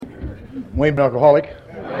Wayne, alcoholic.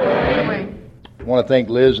 I want to thank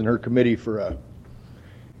Liz and her committee for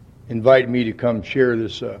inviting me to come share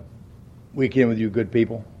this weekend with you good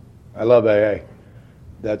people. I love AA.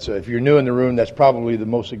 That's if you're new in the room, that's probably the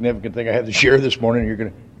most significant thing I have to share this morning.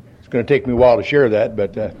 It's going to take me a while to share that,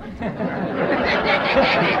 but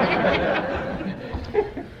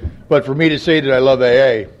but for me to say that I love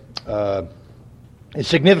AA, it's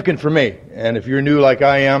significant for me. And if you're new like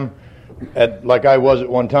I am, like I was at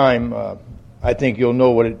one time, I think you'll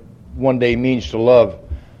know what it one day means to love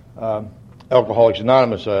Alcoholics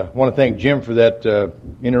Anonymous. I want to thank Jim for that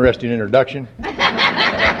interesting introduction.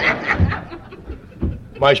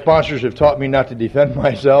 My sponsors have taught me not to defend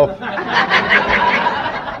myself.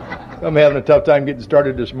 I'm having a tough time getting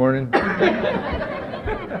started this morning.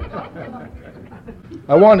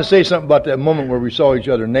 I wanted to say something about that moment where we saw each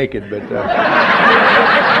other naked, but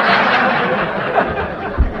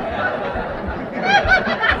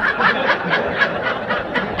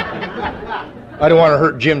I don't want to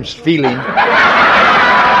hurt Jim's feeling.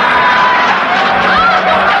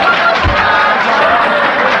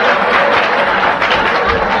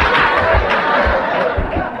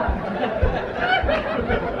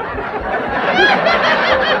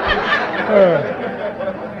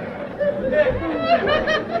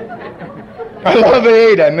 I love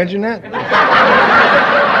AA. Did I mention that?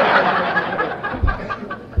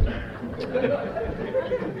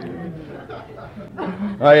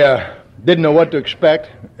 I didn't know what to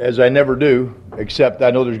expect, as I never do, except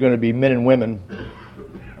I know there's going to be men and women,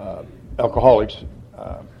 alcoholics,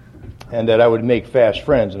 and that I would make fast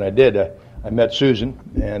friends, and I did. I met Susan,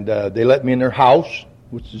 and they let me in their house,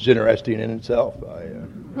 which is interesting in itself.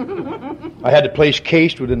 I had the place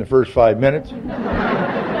cased within the first 5 minutes.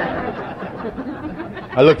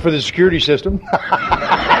 I looked for the security system.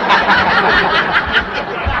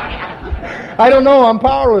 I don't know, I'm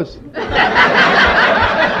powerless.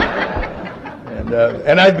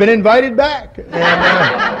 And I've been invited back.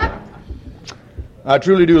 And I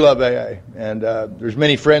truly do love AA. And there's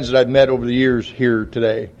many friends that I've met over the years here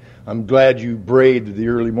today. I'm glad you braved the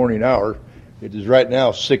early morning hour. It is right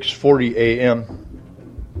now 6:40 a.m.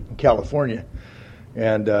 in California.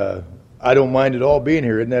 And I don't mind at all being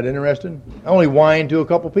here. Isn't that interesting? I only whined to a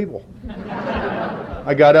couple people.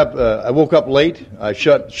 I got up, I woke up late. I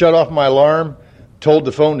shut off my alarm, told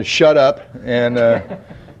the phone to shut up, and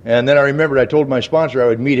then I remembered I told my sponsor I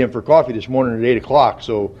would meet him for coffee this morning at 8 o'clock.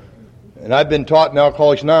 And I've been taught in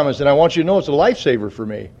Alcoholics Anonymous, and I want you to know it's a lifesaver for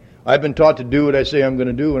me. I've been taught to do what I say I'm going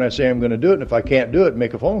to do when I say I'm going to do it, and if I can't do it,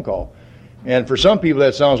 make a phone call. And for some people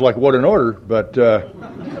that sounds like what an order, but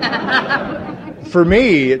for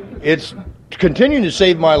me, it's continuing to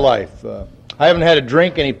save my life. I haven't had a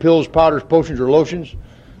drink, any pills, powders, potions, or lotions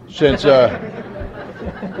since the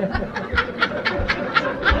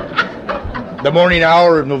morning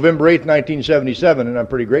hour of November 8th, 1977, and I'm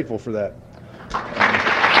pretty grateful for that.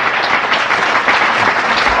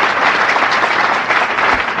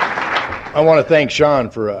 I want to thank Sean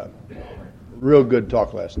for a real good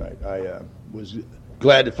talk last night. I was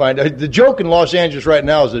glad to find out. The joke in Los Angeles right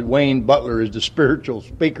now is that Wayne Butler is the spiritual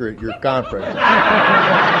speaker at your conference. And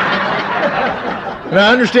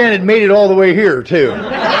I understand it made it all the way here, too.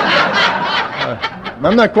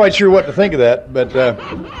 I'm not quite sure what to think of that, but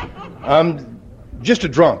I'm just a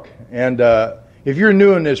drunk. And if you're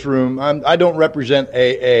new in this room, I don't represent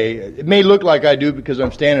AA. It may look like I do because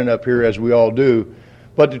I'm standing up here, as we all do,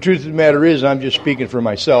 but the truth of the matter is I'm just speaking for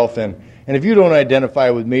myself. And if you don't identify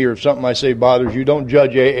with me, or if something I say bothers you, don't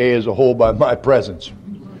judge AA as a whole by my presence.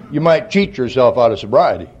 You might cheat yourself out of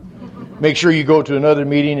sobriety. Make sure you go to another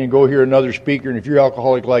meeting and go hear another speaker. And if you're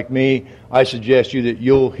alcoholic like me, I suggest you that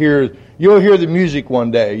you'll hear the music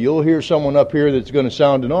one day. You'll hear someone up here that's going to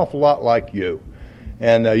sound an awful lot like you.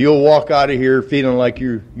 And you'll walk out of here feeling like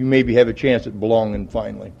you maybe have a chance at belonging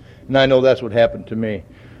finally. And I know that's what happened to me.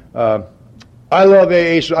 I love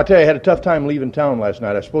AA, so I'll tell you, I had a tough time leaving town last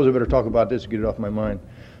night. I suppose I better talk about this to get it off my mind.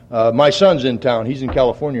 My son's in town. He's in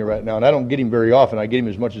California right now, and I don't get him very often. I get him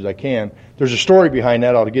as much as I can. There's a story behind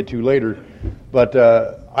that I'll get to later. But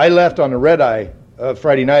I left on the red-eye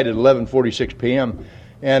Friday night at 11:46 p.m.,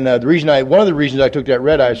 and one of the reasons I took that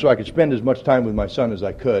red-eye is so I could spend as much time with my son as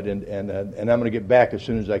I could, and I'm going to get back as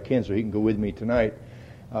soon as I can so he can go with me tonight,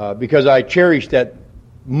 because I cherish that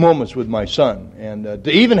moments with my son, and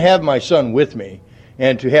to even have my son with me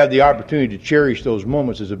and to have the opportunity to cherish those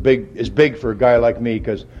moments is big for a guy like me,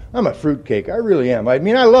 because I'm a fruitcake. I really am. I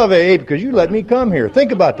mean, I love AA because you let me come here.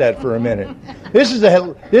 Think about that for a minute. This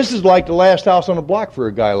is like the last house on the block for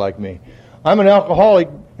a guy like me. I'm an alcoholic,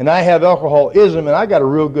 and I have alcoholism, and I got a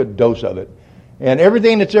real good dose of it. And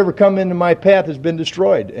everything that's ever come into my path has been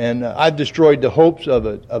destroyed. And I've destroyed the hopes of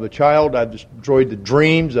a child. I've destroyed the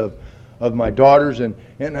dreams of my daughters. And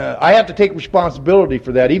I have to take responsibility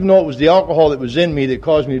for that. Even though it was the alcohol that was in me that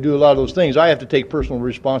caused me to do a lot of those things, I have to take personal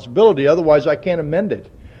responsibility. Otherwise, I can't amend it.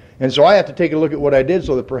 And so I have to take a look at what I did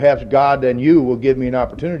so that perhaps God and you will give me an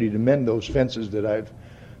opportunity to mend those fences that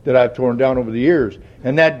I've torn down over the years.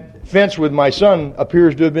 And that fence with my son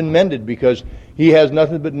appears to have been mended because he has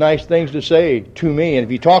nothing but nice things to say to me. And if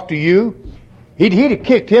he talked to you, he'd have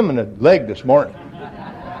kicked him in the leg this morning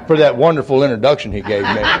for that wonderful introduction he gave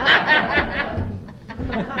me.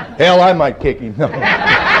 Hell, I might kick him.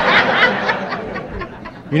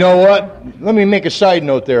 You know what? Let me make a side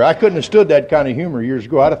note there. I couldn't have stood that kind of humor years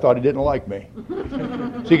ago. I'd have thought he didn't like me.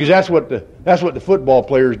 See, because that's what the football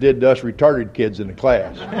players did to us retarded kids in the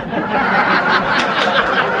class.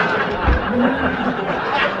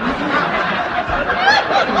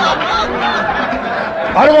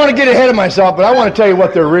 I don't want to get ahead of myself, but I want to tell you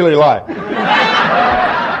what they're really like.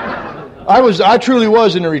 I truly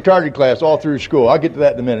was in the retarded class all through school. I'll get to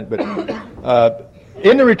that in a minute, but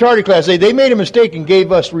in the retarded class, they made a mistake and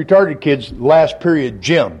gave us retarded kids last period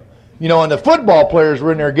gym. You know, and the football players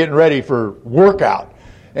were in there getting ready for workout.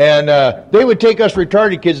 And they would take us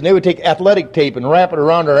retarded kids and they would take athletic tape and wrap it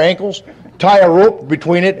around our ankles, tie a rope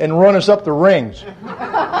between it, and run us up the rings.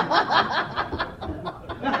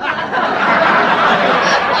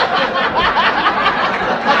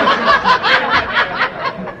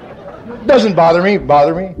 Doesn't bother me.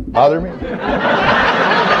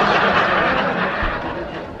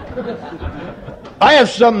 I have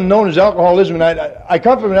something known as alcoholism, and I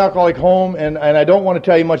come from an alcoholic home, and I don't want to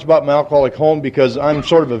tell you much about my alcoholic home because I'm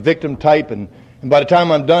sort of a victim type, and by the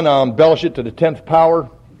time I'm done, I'll embellish it to the 10th power.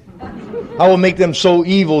 I will make them so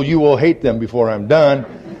evil you will hate them before I'm done,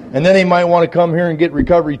 and then they might want to come here and get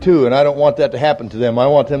recovery too, and I don't want that to happen to them. I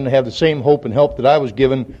want them to have the same hope and help that I was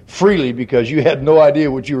given freely because you had no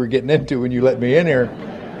idea what you were getting into when you let me in here.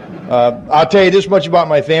 I'll tell you this much about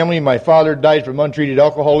my family. My father died from untreated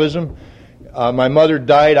alcoholism. My mother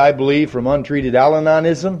died, I believe, from untreated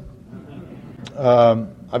Al-Anonism.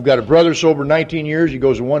 I've got a brother sober 19 years. He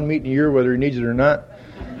goes to one meeting a year whether he needs it or not.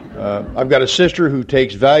 I've got a sister who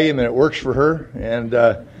takes Valium and it works for her. And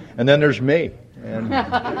then there's me. And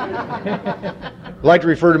I like to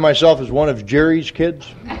refer to myself as one of Jerry's kids.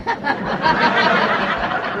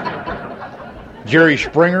 Jerry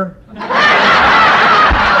Springer.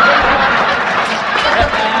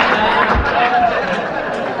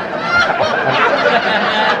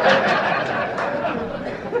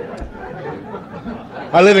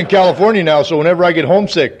 I live in California now, so whenever I get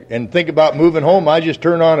homesick and think about moving home, I just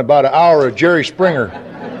turn on about an hour of Jerry Springer,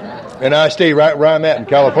 and I stay right where I'm at in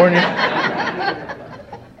California.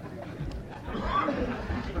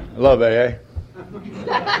 I love AA.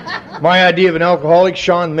 My idea of an alcoholic,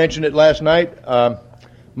 Sean mentioned it last night.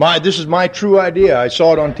 This is my true idea. I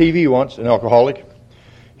saw it on TV once, an alcoholic.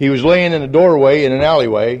 He was laying in a doorway in an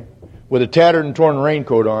alleyway with a tattered and torn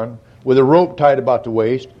raincoat on, with a rope tied about the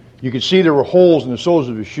waist. You could see there were holes in the soles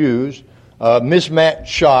of his shoes,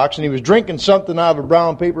 mismatched socks, and he was drinking something out of a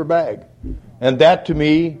brown paper bag. And that to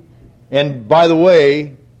me, and by the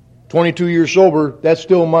way, 22 years sober, that's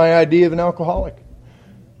still my idea of an alcoholic.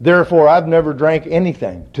 Therefore, I've never drank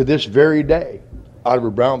anything to this very day out of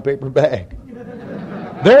a brown paper bag.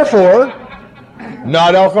 Therefore,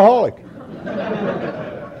 not alcoholic.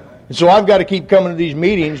 And so I've got to keep coming to these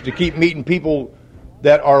meetings to keep meeting people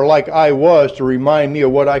that are like I was to remind me of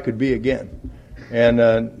what I could be again.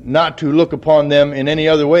 And not to look upon them in any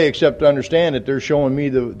other way except to understand that they're showing me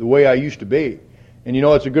the way I used to be. And you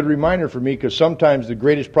know, it's a good reminder for me because sometimes the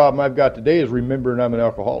greatest problem I've got today is remembering I'm an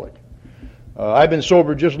alcoholic. I've been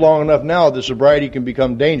sober just long enough now that sobriety can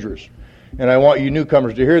become dangerous. And I want you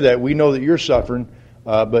newcomers to hear that. We know that you're suffering,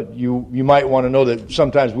 but you might want to know that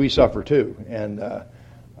sometimes we suffer too. And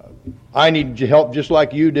I need help just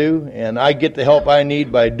like you do, and I get the help I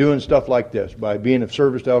need by doing stuff like this, by being of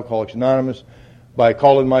service to Alcoholics Anonymous, by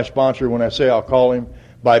calling my sponsor when I say I'll call him,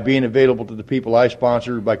 by being available to the people I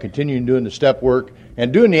sponsor, by continuing doing the step work,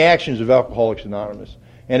 and doing the actions of Alcoholics Anonymous.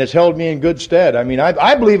 And it's held me in good stead. I mean,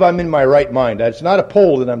 I believe I'm in my right mind. It's not a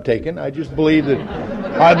poll that I'm taking. I just believe that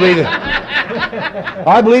I believe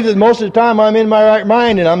that most of the time I'm in my right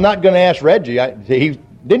mind, and I'm not going to ask Reggie.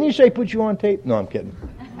 Didn't you say put you on tape? No, I'm kidding.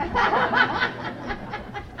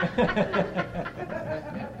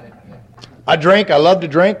 I drink. I love to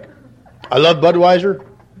drink. I love Budweiser.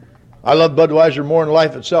 I love Budweiser more than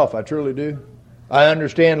life itself. I truly do. I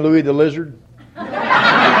understand Louis the Lizard.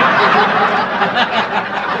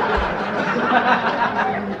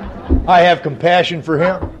 I have compassion for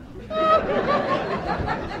him.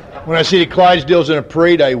 When I see the Clydesdales in a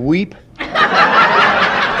parade, I weep.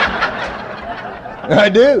 I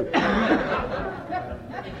do.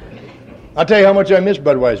 I'll tell you how much I miss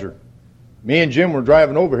Budweiser. Me and Jim were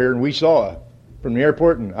driving over here, and we saw, from the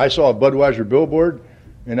airport, and I saw a Budweiser billboard,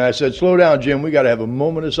 and I said, slow down, Jim, we got to have a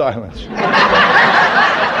moment of silence.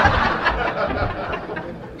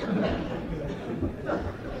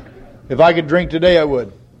 If I could drink today, I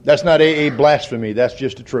would. That's not AA blasphemy. That's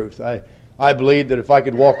just the truth. I believe that if I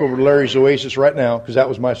could walk over to Larry's Oasis right now, because that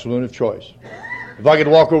was my saloon of choice. If I could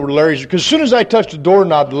walk over to Larry's, because as soon as I touch the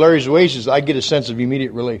doorknob to Larry's Oasis, I get a sense of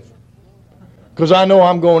immediate relief. Because I know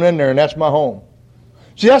I'm going in there and that's my home.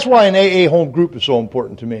 See, that's why an AA home group is so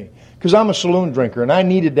important to me. Because I'm a saloon drinker and I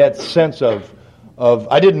needed that sense of,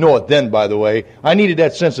 I didn't know it then, by the way, I needed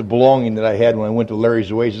that sense of belonging that I had when I went to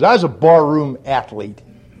Larry's Oasis. I was a barroom athlete.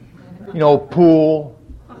 You know, pool,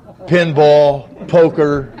 pinball,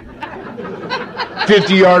 poker,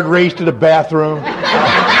 50-yard race to the bathroom.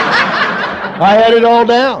 I had it all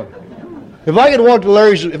down. If I could go to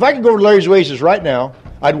Larry's Oasis right now,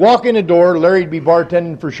 I'd walk in the door, Larry'd be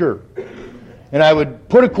bartending for sure. And I would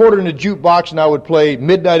put a quarter in the jukebox and I would play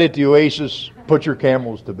Midnight at the Oasis, Put Your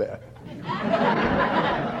Camels to Bed.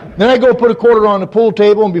 Then I'd go put a quarter on the pool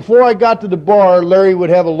table, and before I got to the bar, Larry would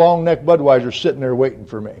have a long neck Budweiser sitting there waiting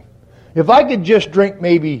for me. If I could just drink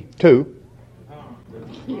maybe two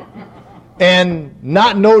and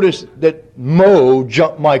not notice that Mo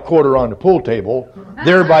jumped my quarter on the pool table,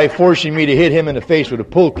 thereby forcing me to hit him in the face with a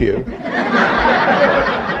pool cue,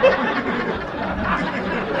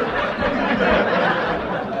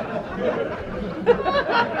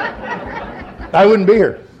 I wouldn't be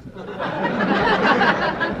here.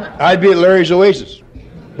 I'd be at Larry's Oasis.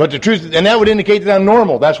 But the truth, and that would indicate that I'm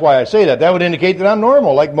normal. That's why I say that. That would indicate that I'm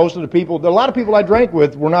normal. Like most of the people, a lot of people I drank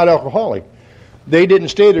with were not alcoholic. They didn't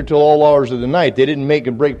stay there till all hours of the night. They didn't make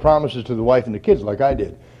and break promises to the wife and the kids like I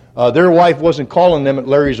did. Their wife wasn't calling them at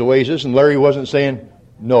Larry's Oasis, and Larry wasn't saying,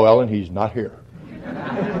 no, Ellen, he's not here.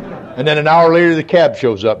 And then an hour later, the cab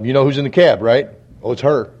shows up. You know who's in the cab, right? Oh, it's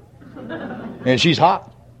her. And she's hot.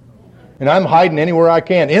 And I'm hiding anywhere I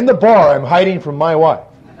can. In the bar, I'm hiding from my wife,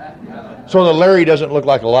 so that Larry doesn't look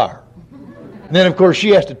like a liar. And then, of course, she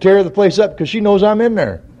has to tear the place up because she knows I'm in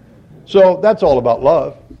there. So that's all about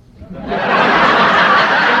love.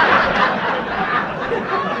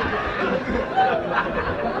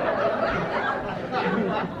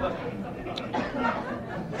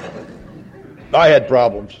 I had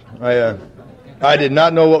problems. I did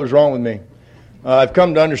not know what was wrong with me. I've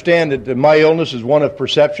come to understand that my illness is one of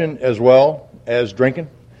perception as well as drinking.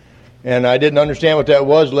 And I didn't understand what that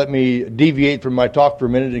was. Let me deviate from my talk for a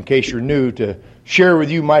minute in case you're new to share with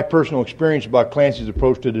you my personal experience about Clancy's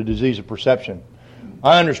approach to the disease of perception.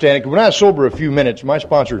 I understand it. When I was sober a few minutes, my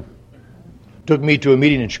sponsor took me to a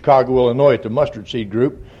meeting in Chicago, Illinois at the Mustard Seed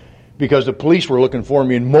Group because the police were looking for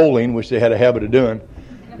me in Moline, which they had a habit of doing,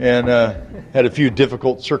 and had a few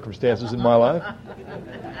difficult circumstances in my life.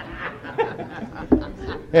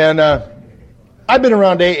 And I've been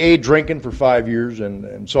around AA drinking for 5 years,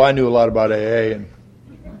 and so I knew a lot about AA, and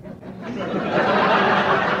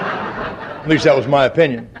at least that was my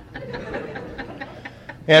opinion.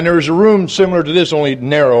 And there was a room similar to this, only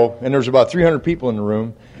narrow, and there was about 300 people in the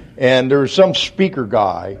room, and there was some speaker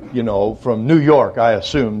guy, from New York. I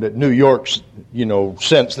assumed that New York's,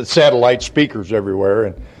 sensed the satellite speakers everywhere,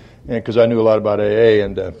 and because I knew a lot about AA,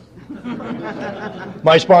 and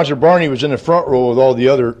my sponsor Barney was in the front row with all the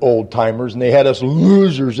other old timers, and they had us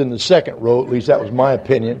losers in the second row. At least that was my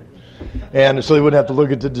opinion. And so they wouldn't have to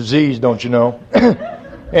look at the disease, don't you know?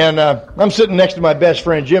 And I'm sitting next to my best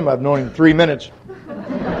friend Jim. I've known him 3 minutes,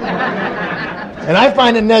 and I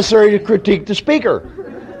find it necessary to critique the speaker,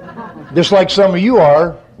 just like some of you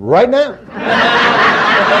are right now.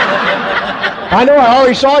 I know I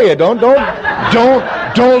already saw you. Don't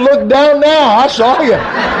look down now. I saw you.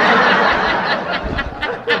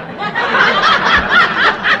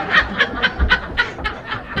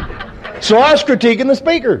 So I was critiquing the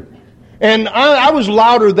speaker. And I was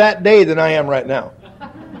louder that day than I am right now.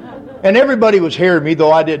 And everybody was hearing me,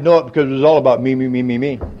 though I didn't know it because it was all about me, me, me, me,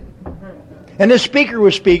 me. And the speaker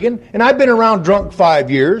was speaking, and I've been around drunk 5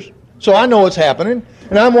 years, so I know what's happening.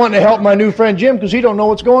 And I'm wanting to help my new friend Jim because he don't know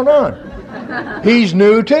what's going on. He's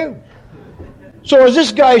new, too. So as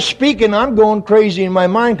this guy's speaking, I'm going crazy in my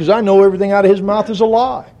mind because I know everything out of his mouth is a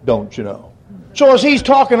lie, don't you know? So as he's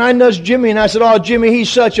talking, I nudged Jimmy, and I said, oh, Jimmy, he's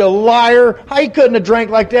such a liar. He couldn't have drank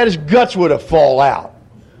like that. His guts would have fall out.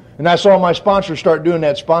 And I saw my sponsor start doing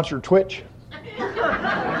that sponsor twitch. If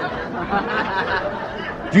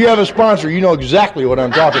you have a sponsor, you know exactly what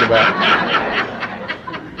I'm talking about.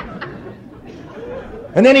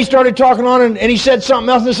 And then he started talking on, and he said something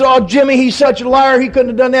else, and I said, oh, Jimmy, he's such a liar, he couldn't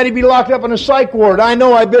have done that, he'd be locked up in a psych ward. I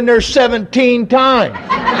know, I've been there 17 times.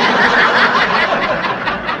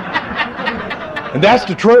 And that's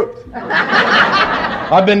the truth.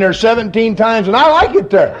 I've been there 17 times, and I like it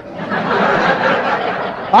there.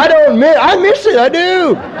 I miss it, I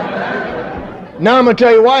do. Now I'm going to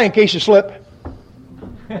tell you why, in case you slip.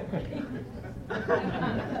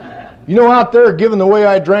 You know, out there, given the way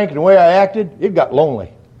I drank and the way I acted, it got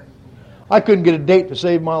lonely. I couldn't get a date to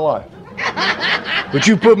save my life. But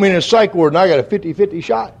you put me in a psych ward and I got a 50-50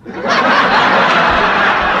 shot.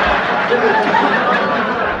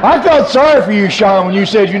 I felt sorry for you, Sean, when you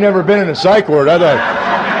said you never been in a psych ward. I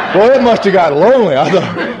thought, well, it must have got lonely. I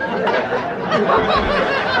thought.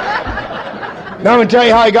 Now I'm going to tell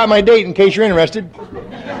you how I got my date in case you're interested.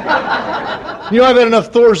 You know, I've had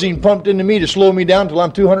enough Thorazine pumped into me to slow me down until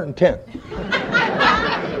I'm 210.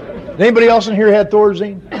 Anybody else in here had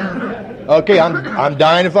Thorazine? Okay, I'm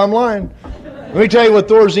dying if I'm lying. Let me tell you what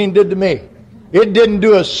Thorazine did to me. It didn't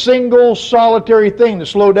do a single solitary thing to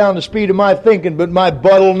slow down the speed of my thinking, but my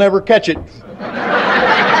butt will never catch it.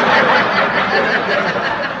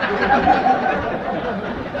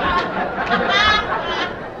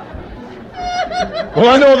 Well,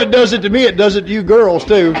 I know if it does it to me, it does it to you girls,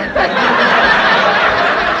 too.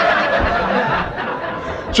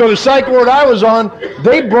 So the psych ward I was on,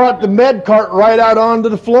 they brought the med cart right out onto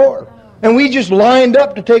the floor. And we just lined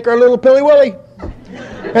up to take our little Pilly Willy.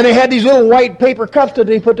 And they had these little white paper cups that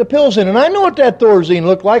they put the pills in. And I know what that Thorazine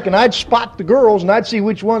looked like, and I'd spot the girls, and I'd see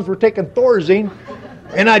which ones were taking Thorazine,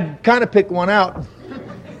 and I'd kind of pick one out.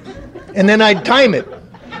 And then I'd time it.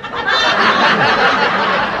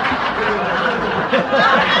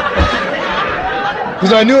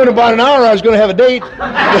 Because I knew in about an hour I was going to have a date.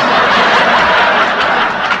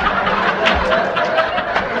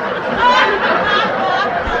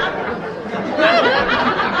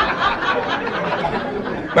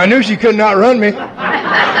 I knew she could not run me.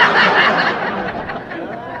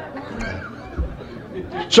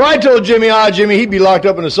 So I told Jimmy, Jimmy, he'd be locked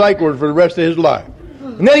up in a psych ward for the rest of his life.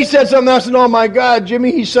 And then he said something else, and oh my God,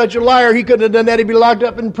 Jimmy, he's such a liar, he couldn't have done that, he'd be locked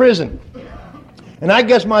up in prison. And I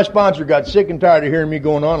guess my sponsor got sick and tired of hearing me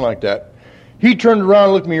going on like that. He turned around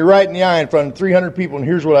and looked me right in the eye in front of 300 people, and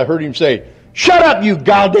here's what I heard him say. Shut up, you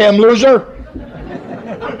goddamn loser!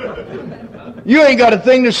 You ain't got a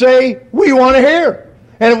thing to say we want to hear.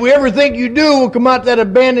 And if we ever think you do, we'll come out that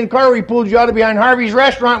abandoned car we pulled you out of behind Harvey's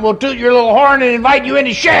restaurant, we'll toot your little horn and invite you in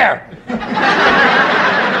to share.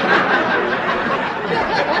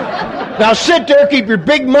 Now sit there, keep your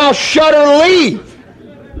big mouth shut, or leave.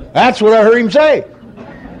 That's what I heard him say.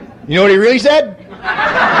 You know what he really said?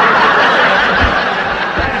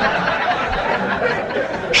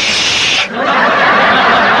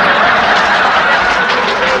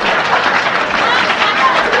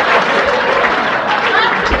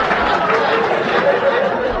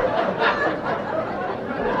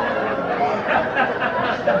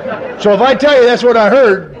 So if I tell you that's what I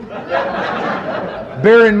heard,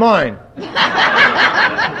 bear in mind.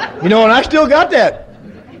 You know, and I still got that.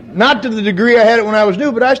 Not to the degree I had it when I was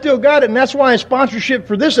new, but I still got it, and that's why sponsorship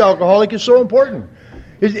for this alcoholic is so important.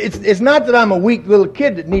 It's not that I'm a weak little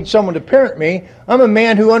kid that needs someone to parent me. I'm a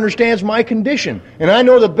man who understands my condition, and I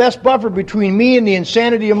know the best buffer between me and the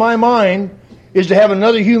insanity of my mind is to have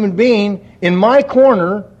another human being in my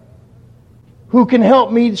corner who can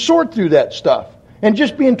help me sort through that stuff. And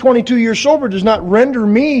just being 22 years sober does not render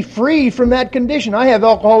me free from that condition. I have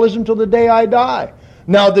alcoholism till the day I die.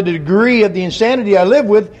 Now, the degree of the insanity I live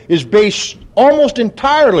with is based almost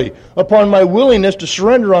entirely upon my willingness to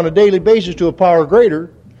surrender on a daily basis to a power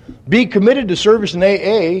greater, be committed to service in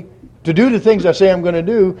AA, to do the things I say I'm going to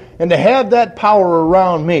do, and to have that power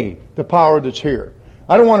around me, the power that's here.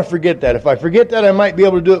 I don't want to forget that. If I forget that, I might be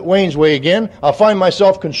able to do it Wayne's way again. I'll find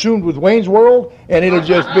myself consumed with Wayne's World, and it'll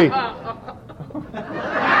just be...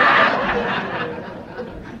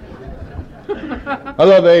 I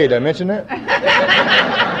love AA. Did I mention that?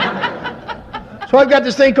 So I've got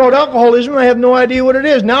this thing called alcoholism, and I have no idea what it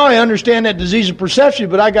is. Now I understand that disease of perception,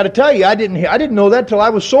 but I got to tell you, I didn't know that till I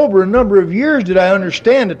was sober. A number of years did I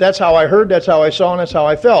understand that that's how I heard, that's how I saw, and that's how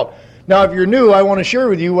I felt. Now, if you're new, I want to share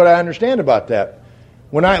with you what I understand about that.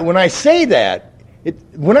 When I say that,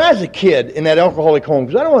 when I was a kid in that alcoholic home,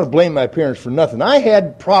 because I don't want to blame my parents for nothing, I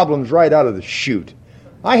had problems right out of the chute.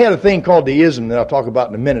 I had a thing called the ism that I'll talk about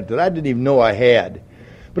in a minute that I didn't even know I had.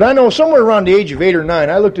 But I know somewhere around the age of 8 or 9,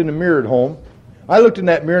 I looked in the mirror at home. I looked in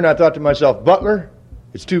that mirror and I thought to myself, Butler,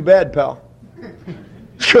 it's too bad, pal.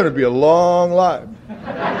 It's going to be a long life.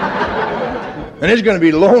 And it's going to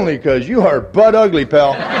be lonely because you are butt ugly,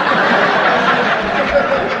 pal.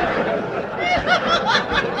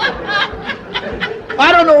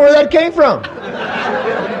 I don't know where that came from.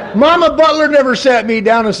 Mama Butler never sat me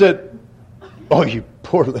down and said, "Oh, you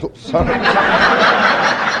poor little son of a..."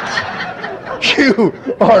 You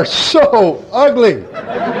are so ugly.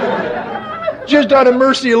 Just out of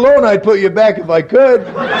mercy alone, I'd put you back if I could.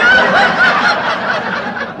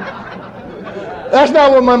 That's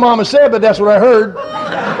not what my mama said, but that's what I heard.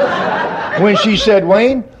 When she said,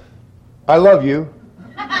 "Wayne, I love you."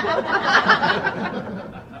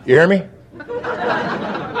 You hear me?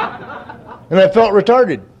 And I felt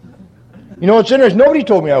retarded. You know what's interesting? Nobody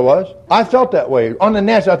told me I was. I felt that way. On the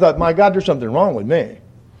nest, I thought, my God, there's something wrong with me.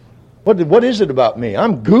 What is it about me?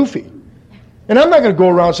 I'm goofy. And I'm not going to go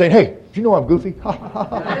around saying, "Hey, do you know I'm goofy?"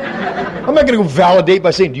 I'm not going to go validate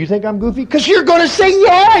by saying, "Do you think I'm goofy?" Because you're going to say,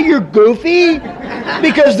 "Yeah, you're goofy."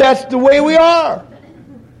 Because that's the way we are.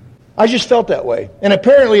 I just felt that way. And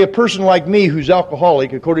apparently a person like me who's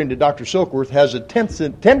alcoholic, according to Dr. Silkworth, has a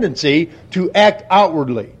tendency to act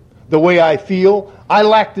outwardly. The way I feel, I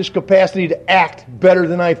lack this capacity to act better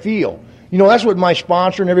than I feel. You know, that's what my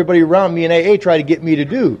sponsor and everybody around me in AA try to get me to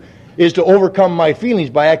do, is to overcome my feelings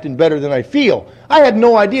by acting better than I feel. I had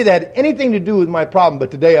no idea that had anything to do with my problem,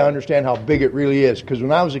 but today I understand how big it really is. Because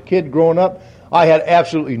when I was a kid growing up, I had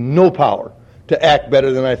absolutely no power to act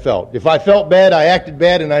better than I felt. If I felt bad, I acted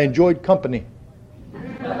bad, and I enjoyed company.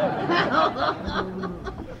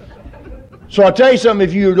 So I'll tell you something,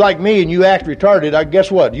 if you're like me and you act retarded,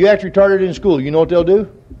 guess what? You act retarded in school, you know what they'll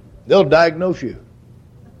do? They'll diagnose you.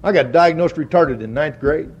 I got diagnosed retarded in 9th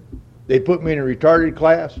grade. They put me in a retarded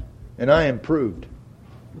class, and I improved.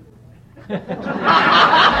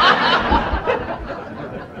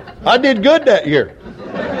 I did good that year.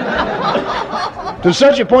 To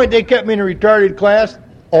such a point, they kept me in a retarded class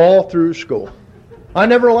all through school. I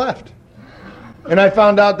never left. And I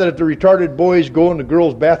found out that if the retarded boys go in the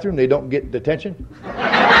girls' bathroom, they don't get detention.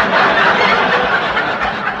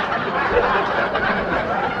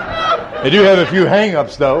 They do have a few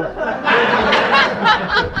hang-ups, though.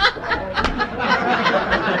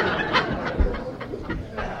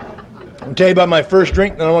 I'll tell you about my first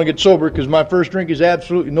drink, then I want to get sober, because my first drink is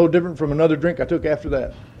absolutely no different from another drink I took after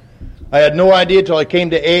that. I had no idea until I came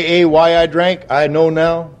to AA why I drank. I know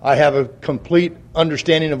now. I have a complete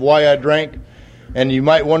understanding of why I drank. And you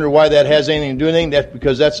might wonder why that has anything to do with anything. That's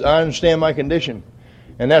because I understand my condition.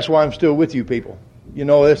 And that's why I'm still with you people. You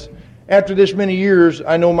know, after this many years,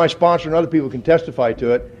 I know my sponsor and other people can testify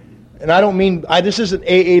to it. And I don't mean, this isn't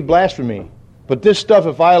AA blasphemy. But this stuff,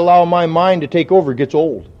 if I allow my mind to take over, it gets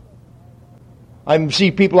old. I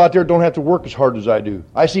see people out there who don't have to work as hard as I do.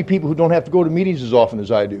 I see people who don't have to go to meetings as often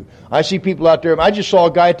as I do. I see people out there, I just saw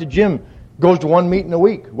a guy at the gym, goes to one meeting a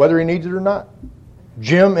week, whether he needs it or not.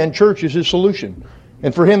 Gym and church is his solution.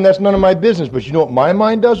 And for him, that's none of my business. But you know what my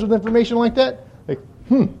mind does with information like that? Like,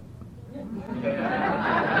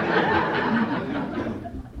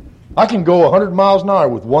 I can go 100 miles an hour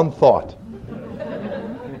with one thought.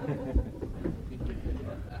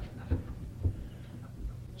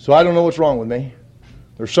 So I don't know what's wrong with me.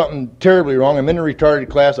 There's something terribly wrong. I'm in a retarded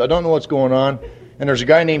class. I don't know what's going on. And there's a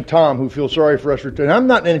guy named Tom who feels sorry for us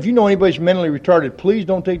retarded. And if you know anybody's mentally retarded, please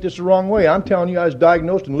don't take this the wrong way. I'm telling you, I was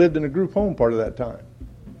diagnosed and lived in a group home part of that time.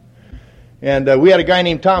 And we had a guy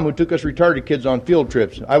named Tom who took us retarded kids on field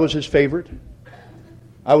trips. I was his favorite.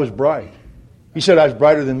 I was bright. He said I was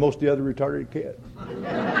brighter than most of the other retarded kids.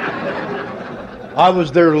 I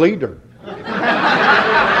was their leader.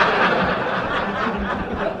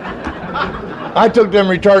 I took them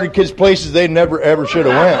retarded kids places they never ever should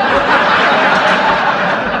have went.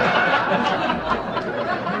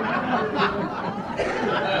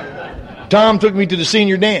 Tom took me to the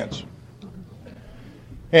senior dance.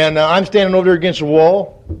 And I'm standing over there against the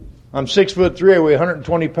wall. I'm 6'3", I weigh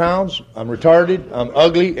 120 pounds. I'm retarded, I'm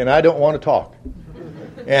ugly, and I don't want to talk.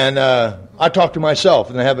 And I talk to myself,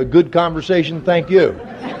 and I have a good conversation, thank you.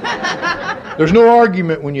 There's no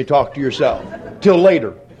argument when you talk to yourself, till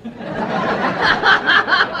later.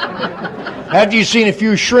 After you've seen a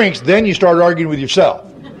few shrinks, then you start arguing with yourself.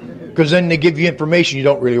 Because then they give you information you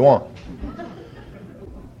don't really want.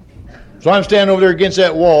 So I'm standing over there against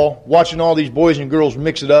that wall, watching all these boys and girls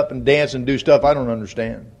mix it up and dance and do stuff I don't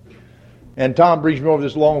understand. And Tom brings me over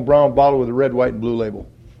this long brown bottle with a red, white, and blue label.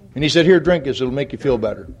 And he said, "Here, drink this. It'll make you feel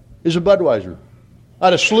better." It's a Budweiser.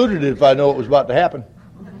 I'd have saluted it if I know what was about to happen.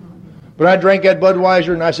 But I drank that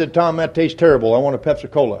Budweiser, and I said, "Tom, that tastes terrible. I want a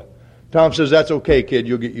Pepsi-Cola." Tom says, "That's okay, kid.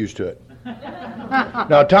 You'll get used to it."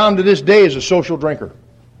 Now, Tom, to this day, is a social drinker.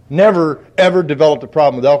 Never, ever developed a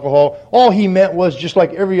problem with alcohol. All he meant was, just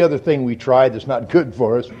like every other thing we tried that's not good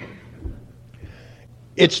for us,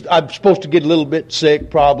 I'm supposed to get a little bit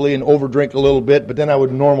sick, probably, and overdrink a little bit, but then I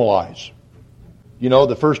would normalize.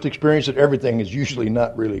 the first experience that everything is usually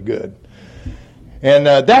not really good. And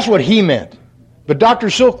that's what he meant. But Dr.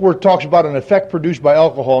 Silkworth talks about an effect produced by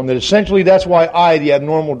alcohol, and that essentially that's why I, the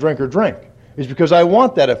abnormal drinker, drink, is because I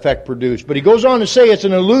want that effect produced. But he goes on to say it's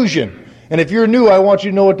an illusion. And if you're new, I want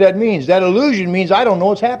you to know what that means. That illusion means I don't know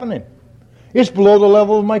what's happening. It's below the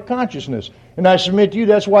level of my consciousness. And I submit to you,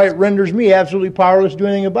 that's why it renders me absolutely powerless to do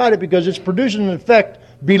anything about it, because it's producing an effect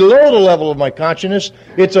below the level of my consciousness.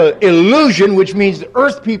 It's an illusion, which means the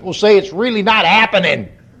earth people say it's really not happening.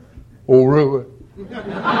 Oh, really?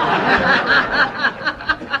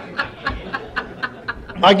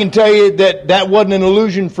 I can tell you that wasn't an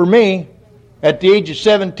illusion for me. At the age of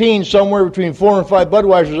 17, somewhere between 4 and 5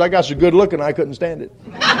 Budweisers, I got so good looking I couldn't stand it.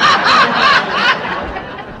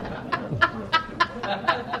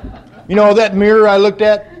 That mirror I looked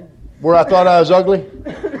at where I thought I was ugly?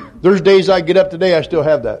 There's days I get up today, I still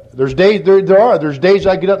have that. There's days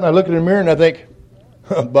I get up and I look in the mirror and I think,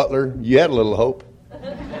 Butler, you had a little hope.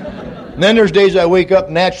 And then there's days I wake up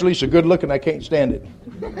naturally so good looking I can't stand it.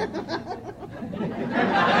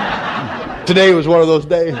 Today was one of those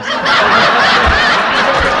days.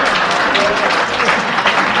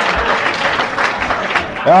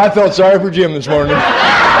 I felt sorry for Jim this morning.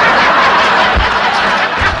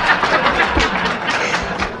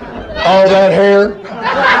 All that hair.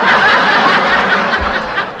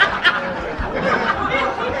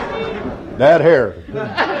 That hair.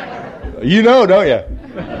 You know, don't you?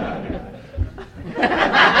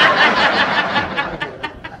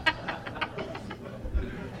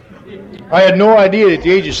 I had no idea at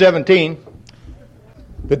the age of 17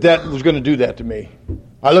 that was going to do that to me.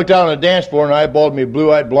 I looked out on the dance floor and I eyeballed me a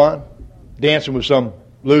blue-eyed blonde dancing with some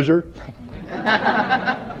loser.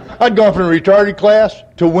 I'd gone from retarded class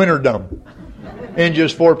to winterdom in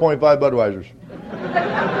just 4.5 Budweisers.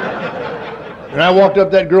 And I walked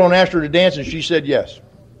up to that girl and asked her to dance, and she said yes.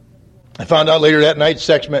 I found out later that night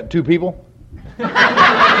sex meant 2 people.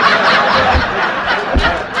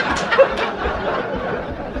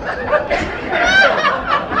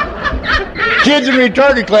 Kids in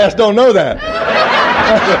retarded class don't know that.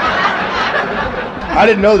 I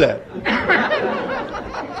didn't know that.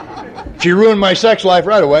 She ruined my sex life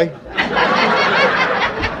right away.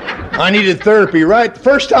 I needed therapy right the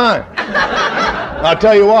first time. I'll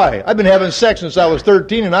tell you why. I've been having sex since I was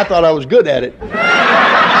 13 and I thought I was good at it.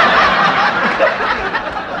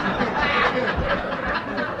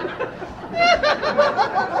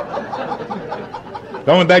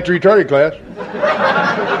 I went back to retarded class.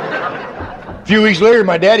 A few weeks later,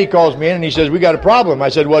 my daddy calls me in and he says, we got a problem. I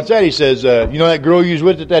said, what's that? He says, you know that girl you was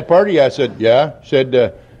with at that party? I said, yeah. He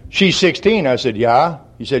said, she's 16. I said, yeah.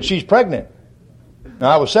 He said, she's pregnant.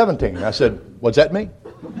 Now, I was 17. I said, what's that mean?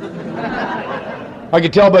 I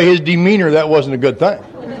could tell by his demeanor that wasn't a good thing.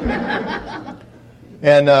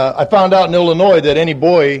 And I found out in Illinois that any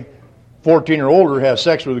boy 14 or older has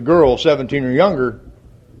sex with a girl 17 or younger,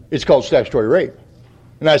 it's called statutory rape.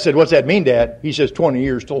 And I said, what's that mean, Dad? He says 20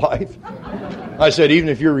 years to life. I said, even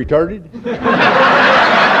if you're retarded?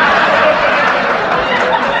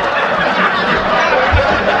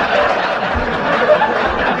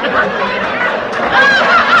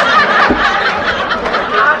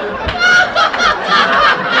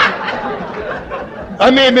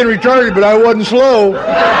 I may have been retarded, but I wasn't slow.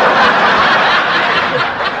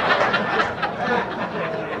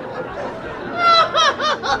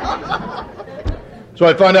 So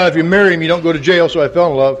I found out if you marry him, you don't go to jail, so I fell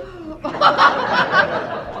in love.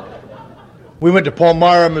 We went to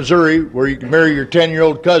Palmyra, Missouri, where you can marry your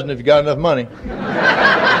 10-year-old cousin if you got enough money.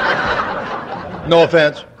 No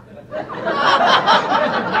offense.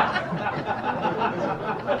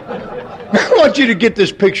 I want you to get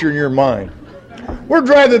this picture in your mind. We're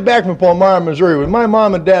driving back from Palmyra, Missouri with my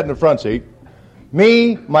mom and dad in the front seat.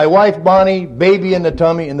 Me, my wife Bonnie, baby in the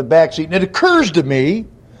tummy in the back seat. And it occurs to me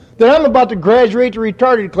that I'm about to graduate to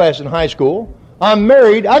retarded class in high school. I'm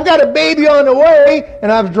married. I've got a baby on the way,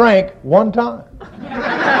 and I've drank one time.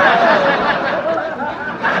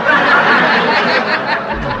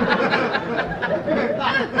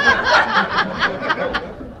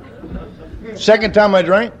 Second time I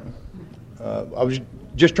drank, I was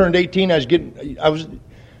just turned 18.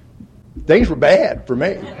 Things were bad for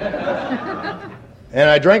me. And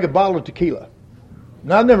I drank a bottle of tequila.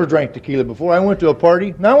 Now, I've never drank tequila before. I went to a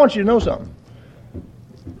party. Now, I want you to know something.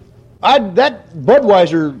 That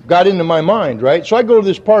Budweiser got into my mind, right? So I go to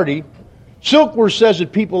this party. Silkworth says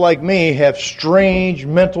that people like me have strange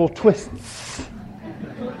mental twists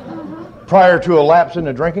prior to a lapse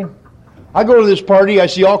into drinking. I go to this party, I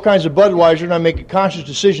see all kinds of Budweiser, and I make a conscious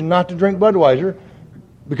decision not to drink Budweiser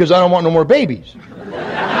because I don't want no more babies.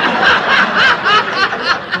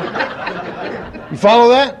 follow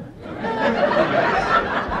that?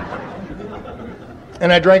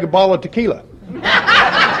 And I drank a bottle of tequila.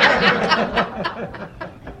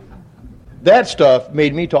 That stuff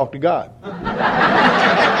made me talk to God.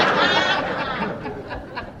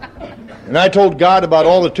 And I told God about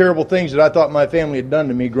all the terrible things that I thought my family had done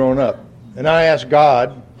to me growing up. And I asked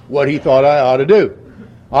God what he thought I ought to do.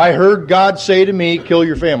 I heard God say to me, kill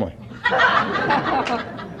your family.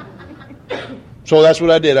 So that's what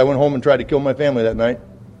I did. I went home and tried to kill my family that night.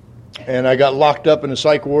 And I got locked up in a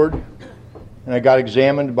psych ward. And I got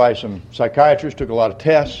examined by some psychiatrists, took a lot of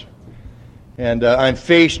tests. And I'm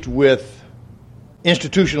faced with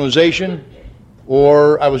institutionalization,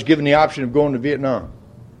 or I was given the option of going to Vietnam.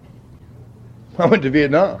 I went to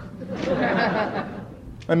Vietnam.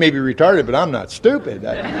 I may be retarded, but I'm not stupid.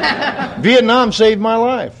 Vietnam saved my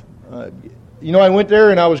life. I went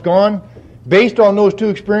there and I was gone. Based on those two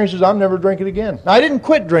experiences, I'm never drinking again. Now, I didn't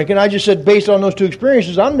quit drinking. I just said, based on those two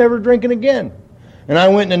experiences, I'm never drinking again. And I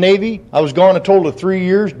went in the Navy. I was gone a total of 3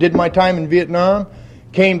 years, did my time in Vietnam,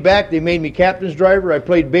 came back. They made me captain's driver. I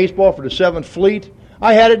played baseball for the 7th Fleet.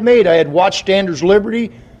 I had it made. I had watched Standards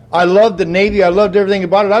Liberty. I loved the Navy. I loved everything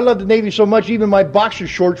about it. I loved the Navy so much, even my boxer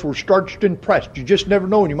shorts were starched and pressed. You just never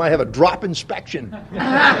know when you might have a drop inspection.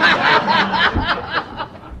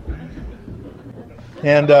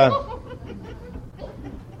 And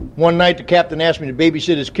one night the captain asked me to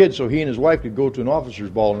babysit his kids so he and his wife could go to an officer's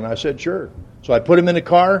ball, and I said, sure. So I put him in the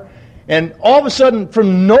car, and all of a sudden,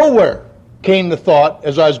 from nowhere, came the thought,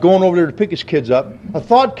 as I was going over there to pick his kids up, a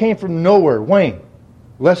thought came from nowhere. Wayne,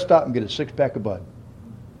 let's stop and get a 6-pack of Bud.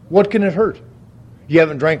 What can it hurt? You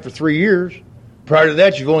haven't drank for 3 years. Prior to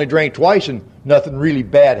that, you've only drank twice, and nothing really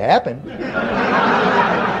bad happened.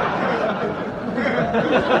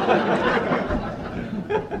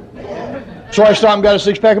 So I stopped and got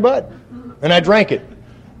a 6-pack of Bud, and I drank it.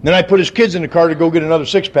 Then I put his kids in the car to go get another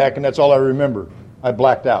 6-pack, and that's all I remember. I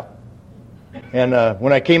blacked out. And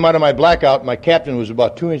when I came out of my blackout, my captain was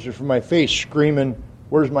about 2 inches from my face screaming,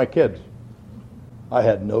 where's my kids? I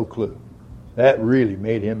had no clue. That really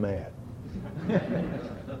made him mad.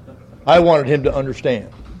 I wanted him to understand.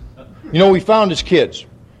 We found his kids.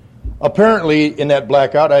 Apparently, in that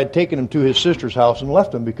blackout, I had taken him to his sister's house and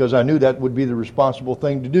left him because I knew that would be the responsible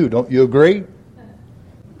thing to do. Don't you agree?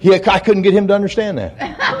 I couldn't get him to understand that.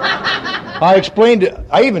 I explained it.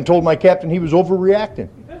 I even told my captain he was overreacting.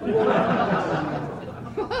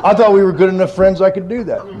 I thought we were good enough friends I could do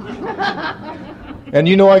that. And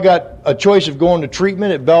I got a choice of going to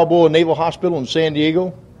treatment at Balboa Naval Hospital in San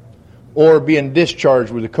Diego or being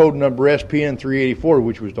discharged with a code number SPN 384,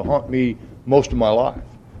 which was to haunt me most of my life.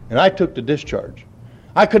 And I took the discharge.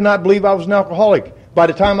 I could not believe I was an alcoholic. By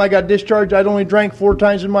the time I got discharged, I'd only drank 4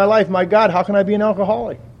 times in my life. My God, how can I be an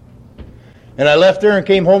alcoholic? And I left there and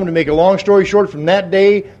came home. To make a long story short, from that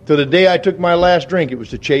day to the day I took my last drink, it was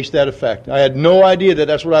to chase that effect. I had no idea that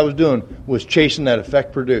that's what I was doing, was chasing that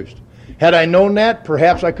effect produced. Had I known that,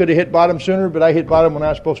 perhaps I could have hit bottom sooner, but I hit bottom when I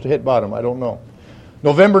was supposed to hit bottom. I don't know.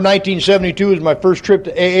 November 1972 was my first trip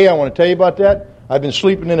to AA. I want to tell you about that. I've been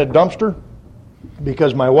sleeping in a dumpster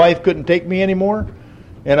because my wife couldn't take me anymore.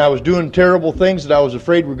 And I was doing terrible things that I was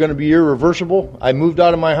afraid were going to be irreversible. I moved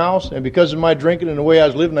out of my house, and because of my drinking and the way I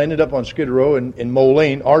was living, I ended up on Skid Row in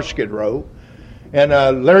Moline, our Skid Row. And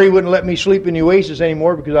Larry wouldn't let me sleep in the Oasis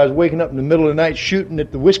anymore because I was waking up in the middle of the night shooting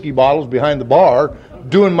at the whiskey bottles behind the bar,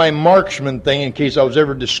 doing my marksman thing in case I was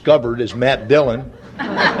ever discovered as Matt Dillon.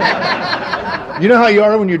 You know how you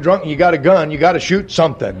are when you're drunk and you got a gun, you got to shoot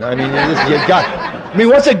something. I mean,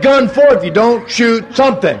 what's a gun for if you don't shoot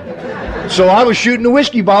something? So I was shooting the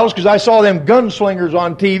whiskey bottles because I saw them gunslingers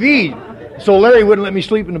on TV. So Larry wouldn't let me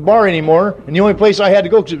sleep in the bar anymore, and the only place I had to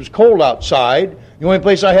go, because it was cold outside, the only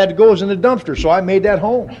place I had to go was in the dumpster, so I made that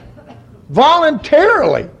home.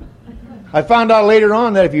 Voluntarily. I found out later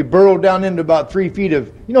on that if you burrow down into about 3 feet of,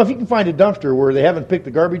 if you can find a dumpster where they haven't picked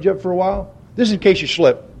the garbage up for a while, this is in case you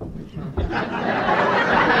slip.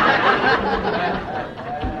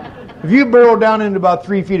 If you burrow down into about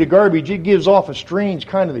 3 feet of garbage, it gives off a strange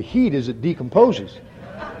kind of a heat as it decomposes.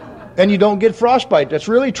 And you don't get frostbite. That's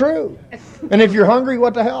really true. And if you're hungry,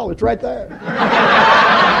 what the hell? It's right there.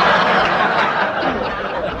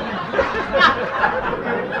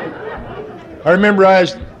 I remember I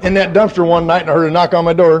was in that dumpster one night and I heard a knock on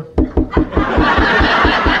my door.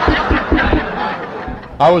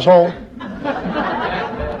 I was home.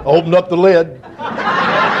 I opened up the lid.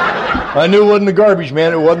 I knew it wasn't the garbage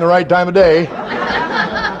man. It wasn't the right time of day.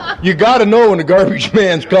 You got to know when the garbage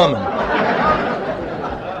man's coming.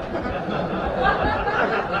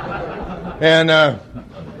 And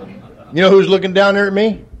you know who's looking down there at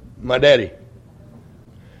me? My daddy.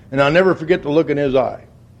 And I'll never forget the look in his eye.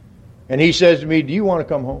 And he says to me, do you want to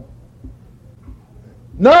come home?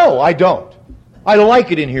 No, I don't. I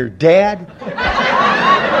like it in here, Dad.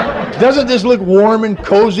 Doesn't this look warm and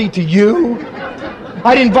cozy to you?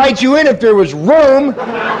 I'd invite you in if there was room.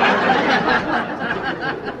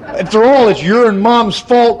 After all, it's your and Mom's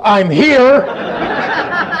fault I'm here.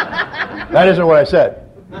 That isn't what I said.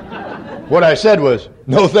 What I said was,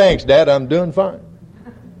 no thanks, Dad, I'm doing fine.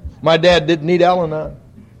 My dad didn't need Al-Anon.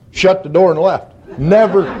 Shut the door and left.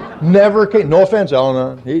 Never came. No offense,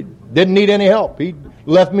 Al-Anon. He didn't need any help. He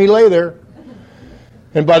left me lay there.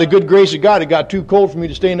 And by the good grace of God, it got too cold for me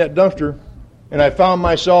to stay in that dumpster. And I found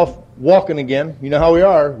myself walking again. You know how we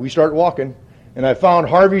are. We start walking. And I found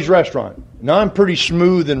Harvey's Restaurant. Now, I'm pretty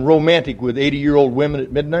smooth and romantic with 80-year-old women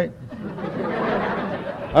at midnight.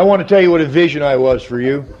 I want to tell you what a vision I was for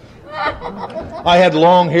you. I had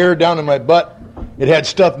long hair down in my butt. It had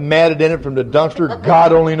stuff matted in it from the dumpster.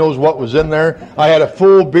 God only knows what was in there. I had a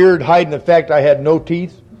full beard hiding the fact I had no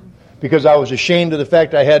teeth, because I was ashamed of the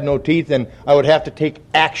fact I had no teeth, and I would have to take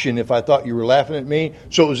action if I thought you were laughing at me.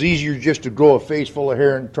 So it was easier just to grow a face full of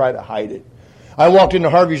hair and try to hide it. I walked into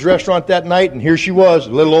Harvey's Restaurant that night, and here she was,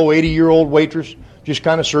 a little old 80-year-old waitress, just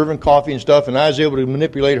kind of serving coffee and stuff, and I was able to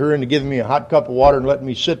manipulate her into giving me a hot cup of water and letting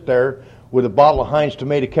me sit there with a bottle of Heinz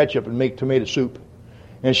tomato ketchup and make tomato soup.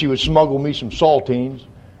 And she would smuggle me some saltines.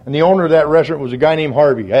 And the owner of that restaurant was a guy named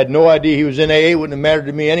Harvey. I had no idea he was in AA. It wouldn't have mattered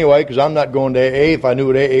to me anyway, because I'm not going to AA. If I knew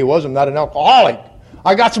what AA was, I'm not an alcoholic.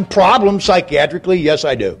 I got some problems psychiatrically. Yes,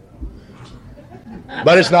 I do.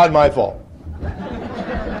 But it's not my fault.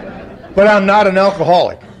 But I'm not an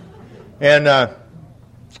alcoholic. And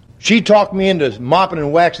she talked me into mopping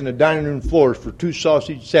and waxing the dining room floors for 2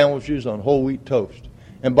 sausage sandwiches on whole wheat toast.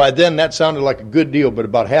 And by then, that sounded like a good deal, but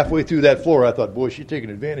about halfway through that floor, I thought, boy, she's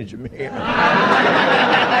taking advantage of me.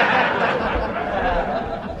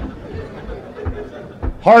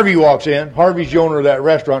 Harvey walks in. Harvey's the owner of that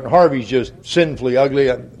restaurant, and Harvey's just sinfully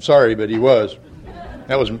ugly. I'm sorry, but he was.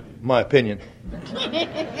 That was my opinion.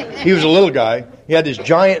 He was a little guy. He had this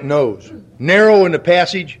giant nose, narrow in the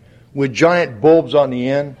passage with giant bulbs on the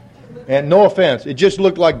end. And no offense, it just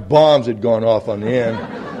looked like bombs had gone off on the end.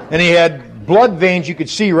 And he had blood veins you could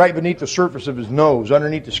see right beneath the surface of his nose.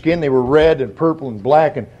 Underneath the skin, they were red and purple and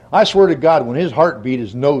black. And I swear to God, when his heart beat,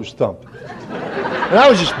 his nose thumped. And I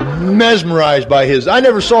was just mesmerized by his. I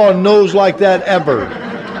never saw a nose like that ever.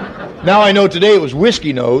 Now I know today it was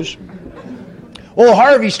whiskey nose. Old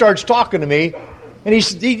Harvey starts talking to me, and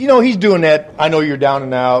he's doing that, I know you're down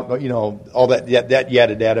and out, all that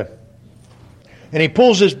yada data. And he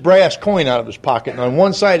pulls this brass coin out of his pocket, and on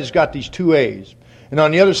one side it's got these 2 A's. And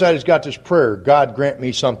on the other side, it's got this prayer, God grant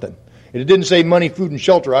me something. It didn't say money, food, and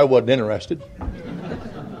shelter. I wasn't interested.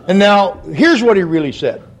 And now, here's what he really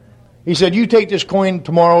said. He said, you take this coin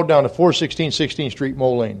tomorrow down to 416 16th Street,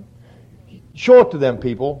 Moline. Show it to them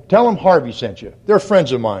people. Tell them Harvey sent you. They're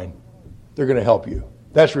friends of mine. They're going to help you.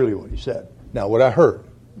 That's really what he said. Now, what I heard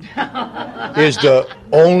is the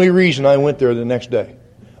only reason I went there the next day.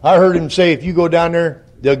 I heard him say, if you go down there,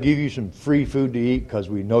 they'll give you some free food to eat because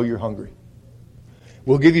we know you're hungry.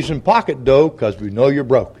 We'll give you some pocket dough because we know you're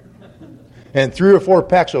broke. And 3 or 4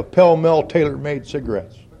 packs of Pell Mell tailor-made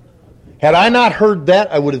cigarettes. Had I not heard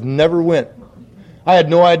that, I would have never went. I had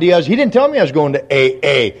no idea. He didn't tell me I was going to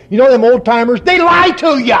AA. You know them old-timers? They lie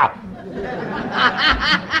to you!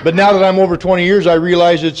 But now that I'm over 20 years, I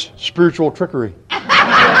realize it's spiritual trickery.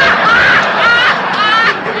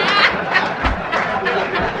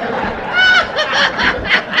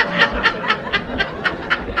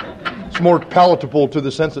 More palatable to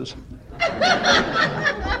the senses.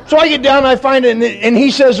 So I get down and I find it, and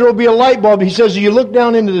he says there will be a light bulb. He says, you look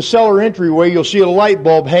down into the cellar entryway, you'll see a light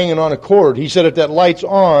bulb hanging on a cord. He said, if that light's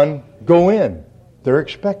on, go in. They're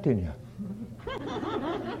expecting you.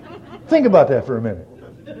 Think about that for a minute.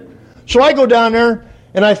 So I go down there,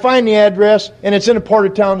 and I find the address, and it's in a part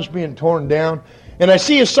of town that's being torn down. And I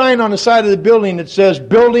see a sign on the side of the building that says,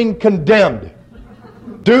 building condemned.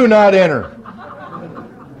 Do not enter.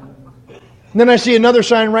 And then I see another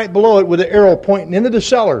sign right below it with an arrow pointing into the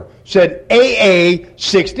cellar. Said, AA,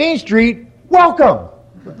 16th Street, welcome.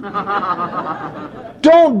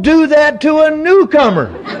 Don't do that to a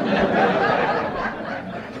newcomer.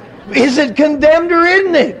 Is it condemned or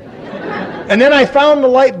isn't it? And then I found the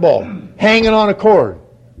light bulb hanging on a cord.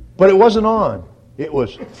 But it wasn't on. It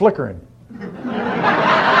was flickering. Do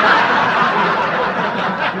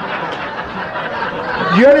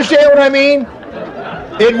you understand what I mean?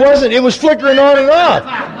 It wasn't. It was flickering on and off.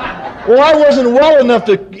 Well, I wasn't well enough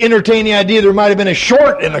to entertain the idea there might have been a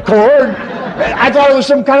short in the cord. I thought it was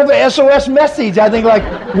some kind of a SOS message. I think, like,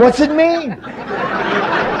 what's it mean?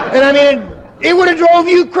 And I mean, it would have drove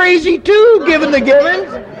you crazy too, given the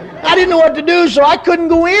givens. I didn't know what to do, so I couldn't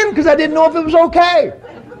go in because I didn't know if it was okay.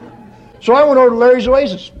 So I went over to Larry's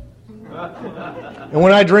Oasis. And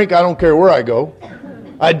when I drink, I don't care where I go.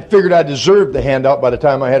 I figured I deserved the handout by the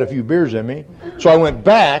time I had a few beers in me. So I went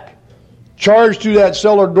back, charged through that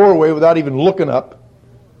cellar doorway without even looking up.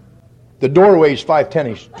 The doorway's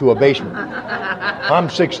 5'10" to a basement. I'm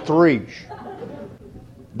 6'3".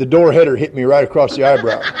 The door header hit me right across the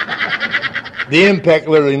eyebrow. The impact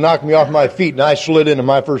literally knocked me off my feet, and I slid into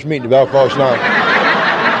my first meeting of Alcoholics Anonymous.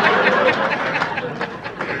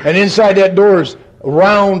 And inside that door is a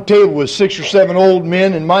round table with 6 or 7 old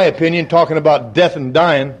men, in my opinion, talking about death and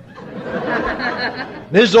dying.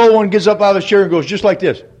 This old one gets up out of his chair and goes just like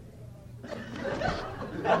this.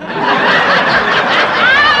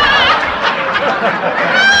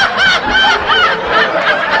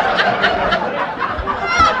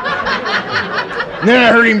 And then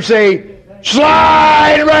I heard him say,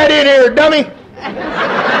 "Slide right in here, dummy."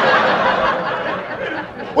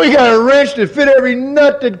 We got a wrench to fit every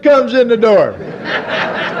nut that comes in the door.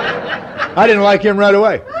 I didn't like him right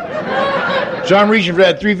away. So I'm reaching for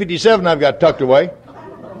that 357 I've got tucked away.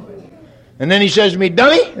 And then he says to me,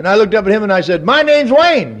 "Dummy?" And I looked up at him and I said, "My name's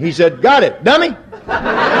Wayne." He said, "Got it, dummy."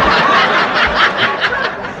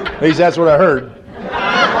 At least that's what I heard.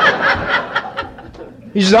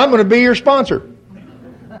 He says, "I'm going to be your sponsor."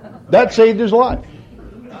 That saved his life.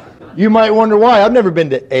 You might wonder why. I've never been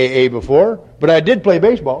to AA before, but I did play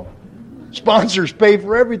baseball. Sponsors pay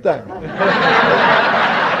for everything.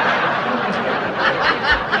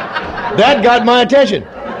 That got my attention.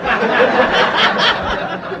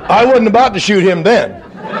 I wasn't about to shoot him then.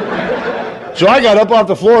 So I got up off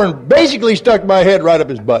the floor and basically stuck my head right up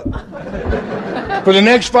his butt. For the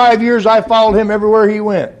next 5 years, I followed him everywhere he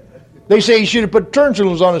went. They say he should have put turn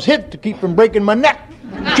signals on his hip to keep from breaking my neck.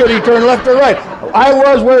 Should he turn left or right? I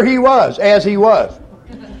was where he was, as he was.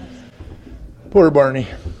 Poor Barney.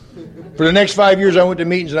 For the next 5 years, I went to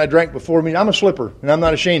meetings and I drank before meetings. I'm a slipper, and I'm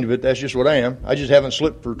not ashamed of it. That's just what I am. I just haven't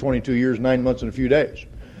slipped for 22 years, 9 months, and a few days.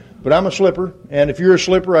 But I'm a slipper, and if you're a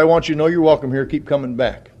slipper, I want you to know you're welcome here. Keep coming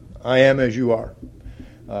back. I am as you are.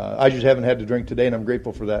 I just haven't had to drink today, and I'm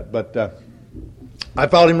grateful for that. But I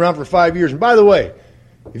followed him around for 5 years. And by the way,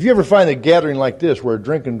 if you ever find a gathering like this where a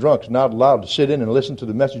drinking drunk's not allowed to sit in and listen to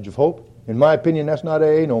the message of hope, in my opinion, that's not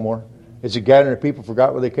AA no more. It's a gathering of people who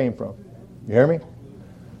forgot where they came from. You hear me?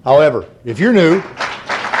 However, if you're new,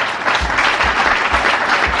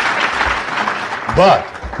 but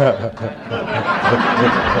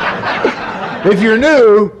if you're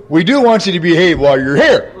new, we do want you to behave while you're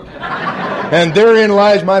here. And therein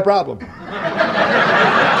lies my problem.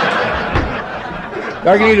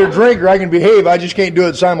 I can either drink or I can behave. I just can't do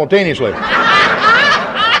it simultaneously.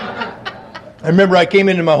 I remember I came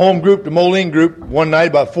into my home group, the Moline group, one night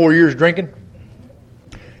about 4 years drinking.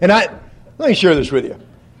 And let me share this with you.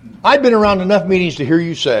 I've been around enough meetings to hear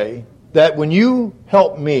you say that when you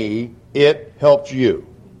help me, it helps you.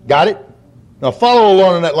 Got it? Now follow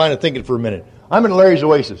along in that line of thinking for a minute. I'm in Larry's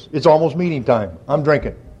Oasis. It's almost meeting time. I'm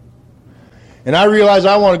drinking. And I realize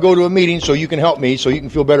I want to go to a meeting so you can help me, so you can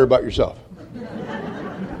feel better about yourself.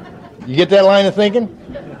 You get that line of thinking?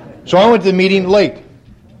 So I went to the meeting late.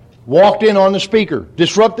 Walked in on the speaker.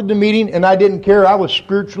 Disrupted the meeting, and I didn't care. I was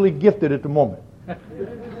spiritually gifted at the moment,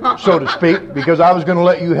 so to speak, because I was going to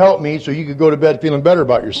let you help me so you could go to bed feeling better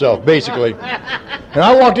about yourself, basically. And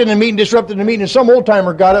I walked in the meeting, disrupted the meeting, and some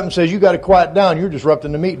old-timer got up and says, "You got to quiet down. You're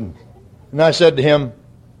disrupting the meeting." And I said to him,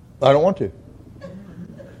 "I don't want to."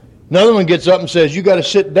 Another one gets up and says, "You got to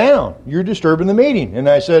sit down. You're disturbing the meeting." And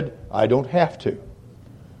I said, "I don't have to."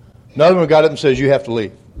 Another one got up and says, "You have to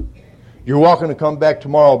leave. You're welcome to come back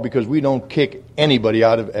tomorrow because we don't kick anybody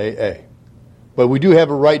out of AA. But we do have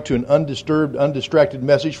a right to an undisturbed, undistracted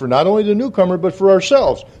message for not only the newcomer, but for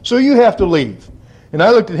ourselves. So you have to leave." And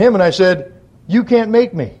I looked at him and I said, "You can't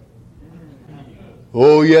make me."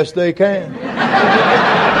 "Oh, yes, they can."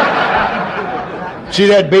 See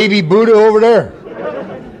that baby Buddha over there?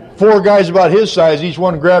 4 guys about his size, each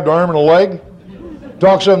one grabbed an arm and a leg.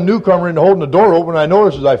 Talked some newcomer into holding the door open. I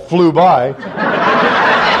noticed as I flew by.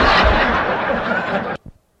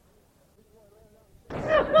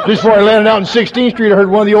 Just before I landed out in 16th Street, I heard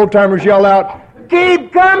one of the old-timers yell out,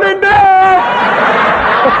 "Keep coming back!"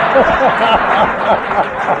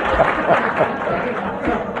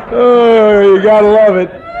 Oh, you gotta love it.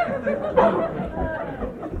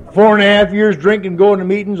 4.5 years drinking, going to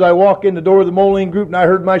meetings. I walk in the door of the Moline group, and I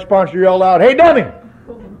heard my sponsor yell out, "Hey, dummy!"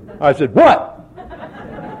 I said, "What?"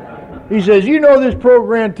 He says, "You know this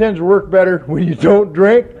program tends to work better when you don't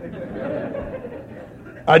drink?"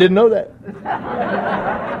 I didn't know that.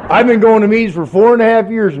 I've been going to meetings for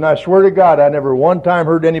 4.5 years, and I swear to God, I never one time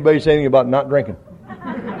heard anybody say anything about not drinking.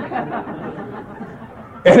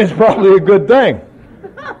 And it's probably a good thing.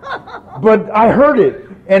 But I heard it,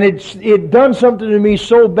 and it done something to me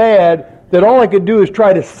so bad that all I could do is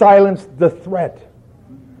try to silence the threat.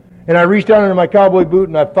 And I reached down into my cowboy boot,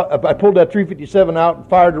 and I pulled that .357 out and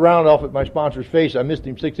fired a round off at my sponsor's face. I missed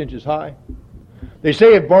him 6 inches high. They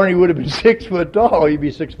say if Barney would have been 6 foot tall, he'd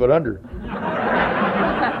be 6 foot under.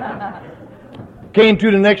 Came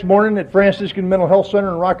to the next morning at Franciscan Mental Health Center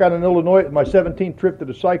in Rock Island, Illinois, at my 17th trip to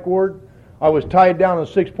the psych ward. I was tied down in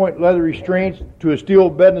 6-point leather restraints to a steel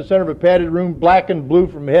bed in the center of a padded room, black and blue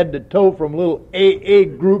from head to toe from a little AA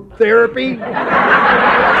group therapy.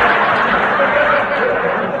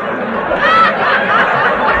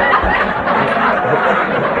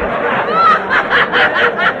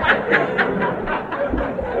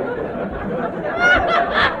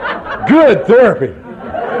 Good therapy.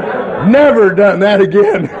 Never done that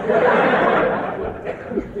again.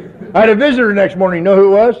 I had a visitor the next morning. You know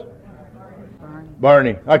who it was?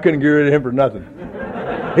 Barney. I couldn't get rid of him for nothing.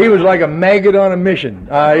 He was like a maggot on a mission.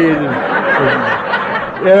 You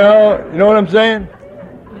know what I'm saying?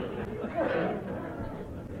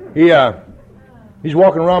 He's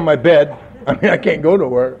walking around my bed. I mean, I can't go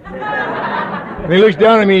nowhere. And he looks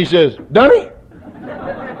down at me and he says, "Dunny,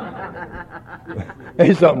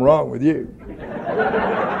 there's something wrong with you.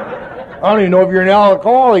 I don't even know if you're an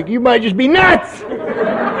alcoholic. You might just be nuts."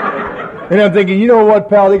 And I'm thinking, you know what,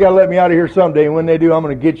 pal? They got to let me out of here someday. And when they do, I'm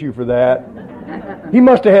going to get you for that. He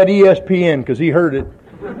must have had ESPN because he heard it.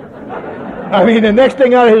 I mean, the next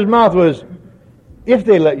thing out of his mouth was, "If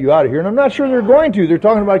they let you out of here." And I'm not sure they're going to. They're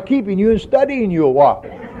talking about keeping you and studying you a while.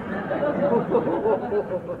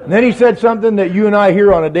 And then he said something that you and I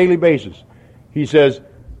hear on a daily basis. He says,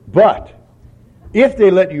 "But if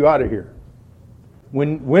they let you out of here,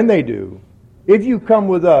 when they do, if you come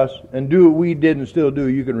with us and do what we did and still do,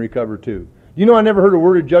 you can recover too." You know, I never heard a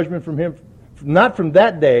word of judgment from him. Not from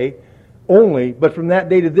that day only, but from that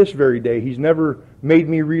day to this very day. He's never made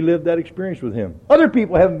me relive that experience with him. Other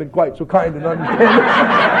people haven't been quite so kind and understanding.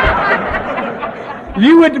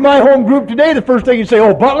 You went to my home group today, the first thing you say,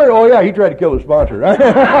 "Oh, Butler? Oh, yeah, he tried to kill his sponsor."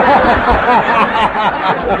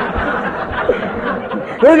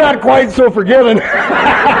 They're not quite so forgiving.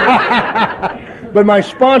 But my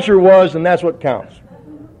sponsor was, and that's what counts.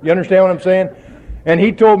 You understand what I'm saying? And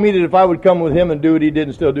he told me that if I would come with him and do what he did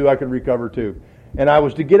and still do, I could recover too. And I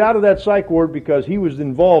was to get out of that psych ward because he was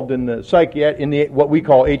involved in the what we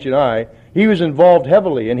call H&I. He was involved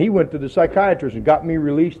heavily, and he went to the psychiatrist and got me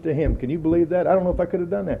released to him. Can you believe that? I don't know if I could have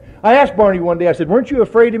done that. I asked Barney one day, I said, "Weren't you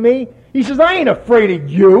afraid of me?" He says, "I ain't afraid of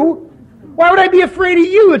you. Why would I be afraid of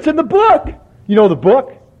you? It's in the book." You know the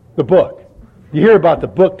book? The book. You hear about the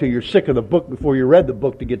book till you're sick of the book before you read the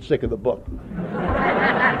book to get sick of the book.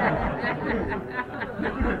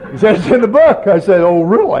 He said, "It's in the book." I said, "Oh,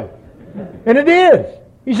 really?" And it is.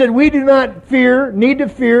 He said, "We do not need to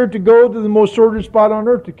fear to go to the most sordid spot on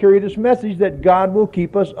earth to carry this message that God will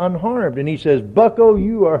keep us unharmed." And he says, "Bucko,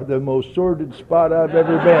 you are the most sordid spot I've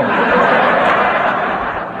ever been."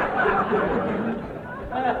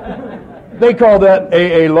 They call that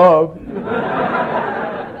AA love.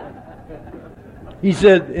 He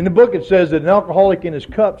said, in the book it says that an alcoholic in his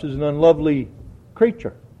cups is an unlovely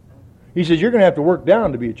creature. He says, "You're going to have to work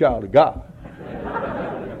down to be a child of God."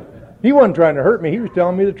 He wasn't trying to hurt me. He was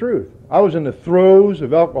telling me the truth. I was in the throes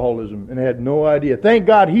of alcoholism and had no idea. Thank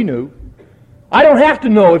God he knew. I don't have to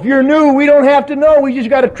know. If you're new, we don't have to know. We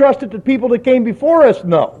just got to trust that the people that came before us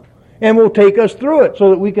know. And will take us through it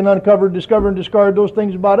so that we can uncover, discover, and discard those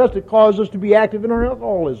things about us that cause us to be active in our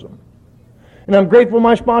alcoholism. And I'm grateful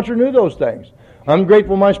my sponsor knew those things. I'm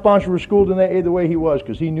grateful my sponsor was schooled in AA the way he was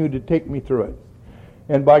because he knew to take me through it.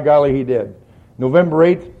 And by golly, he did. November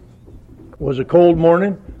 8th was a cold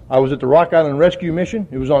morning. I was at the Rock Island Rescue Mission.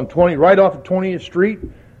 It was on right off of 20th Street.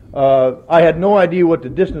 I had no idea what the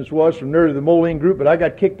distance was from there to the Moline group, but I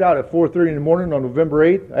got kicked out at 4:30 in the morning on November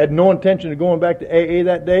 8th. I had no intention of going back to AA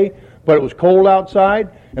that day, but it was cold outside,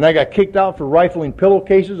 and I got kicked out for rifling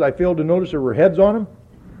pillowcases. I failed to notice there were heads on them.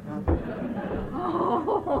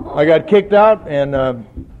 I got kicked out, and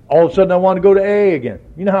all of a sudden I wanted to go to AA again.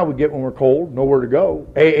 You know how we get when we're cold, nowhere to go.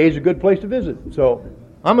 AA is a good place to visit. So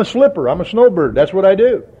I'm a slipper. I'm a snowbird. That's what I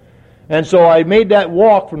do. And so I made that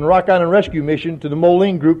walk from the Rock Island Rescue Mission to the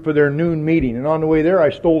Moline group for their noon meeting. And on the way there, I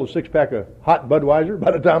stole a 6-pack of hot Budweiser.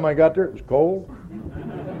 By the time I got there, it was cold.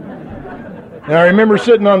 And I remember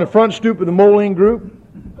sitting on the front stoop of the Moline group,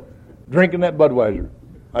 drinking that Budweiser.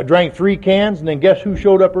 I drank 3 cans, and then guess who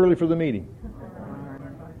showed up early for the meeting?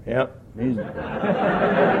 Yep.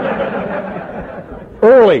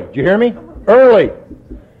 Early. Did you hear me? Early.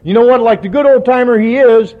 You know what? Like the good old timer he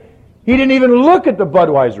is, he didn't even look at the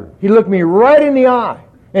Budweiser. He looked me right in the eye.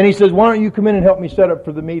 And he says, why don't you come in and help me set up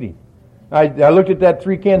for the meeting? I looked at that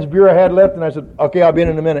 3 cans of beer I had left, and I said, okay, I'll be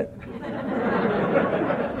in a minute.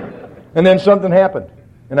 And then something happened.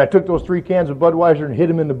 And I took those 3 cans of Budweiser and hid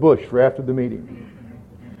them in the bush for after the meeting.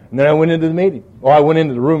 And then I went into the meeting. I went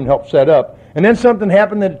into the room and helped set up. And then something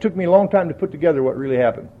happened that it took me a long time to put together what really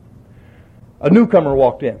happened. A newcomer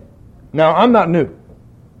walked in. Now, I'm not new.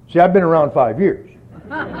 See, I've been around 5 years.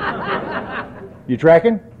 You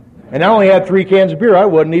tracking? And I only had 3 cans of beer. I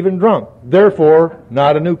wasn't even drunk. Therefore,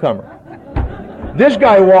 not a newcomer. This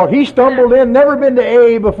guy walked. He stumbled in, never been to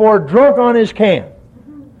AA before, drunk on his can.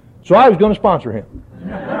 So I was going to sponsor him.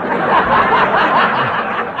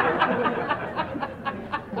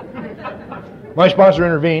 My sponsor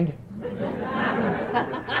intervened.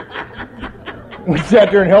 We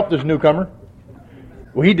sat there and helped this newcomer.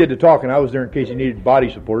 Well, he did the talking. I was there in case he needed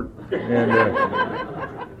body support. And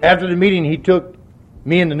after the meeting, he took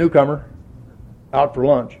me and the newcomer out for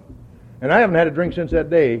lunch. And I haven't had a drink since that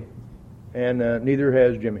day, and neither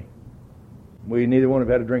has Jimmy. We neither one have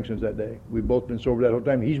had a drink since that day. We've both been sober that whole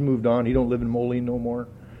time. He's moved on. He don't live in Moline no more.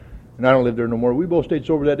 And I don't live there no more. We both stayed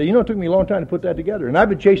sober that day. You know, it took me a long time to put that together. And I've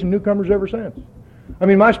been chasing newcomers ever since. I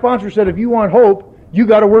mean, my sponsor said, if you want hope, you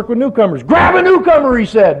got to work with newcomers. Grab a newcomer, he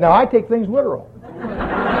said. Now, I take things literal.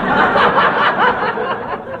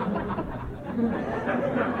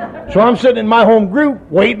 So I'm sitting in my home group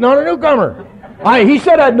waiting on a newcomer. He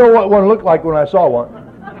said I'd know what one looked like when I saw one.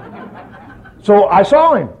 So I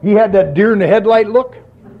saw him. He had that deer in the headlight look.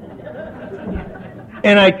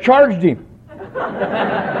 And I charged him.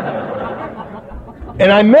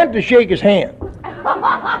 And I meant to shake his hand.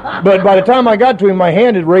 But by the time I got to him, my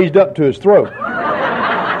hand had raised up to his throat.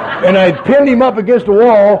 And I pinned him up against the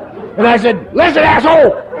wall, and I said, listen,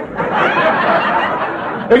 asshole!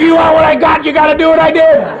 If you want what I got, you got to do what I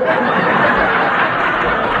did.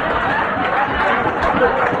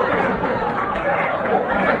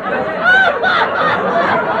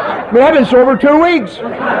 But I've been sober 2 weeks.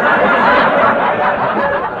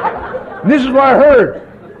 And this is what I heard.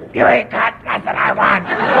 You ain't got nothing I want.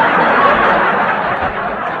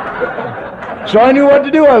 So I knew what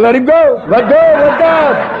to do. I let him go. Let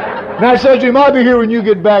God. And I said to him, I'll be here when you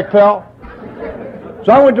get back, pal.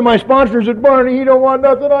 So I went to my sponsor and said, Barney, he don't want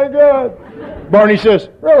nothing I got. Barney says,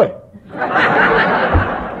 really?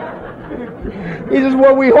 He says,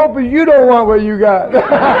 what we hope is you don't want what you got.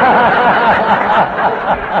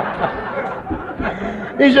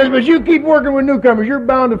 He says, but you keep working with newcomers, you're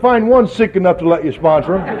bound to find one sick enough to let you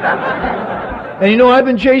sponsor them. And you know, I've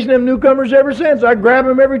been chasing them newcomers ever since. I grab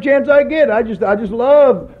them every chance I get. I just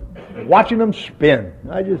love watching them spin.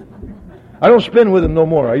 I don't spin with them no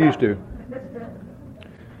more. I used to.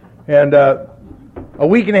 And a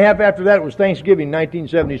week and a half after that, it was Thanksgiving,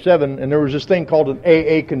 1977, and there was this thing called an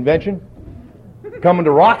AA convention coming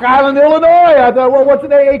to Rock Island, Illinois. I thought, well, what's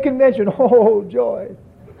an AA convention? Oh, joy.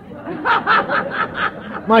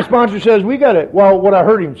 My sponsor says, we got it. Well, what I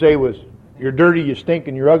heard him say was, you're dirty, you stink,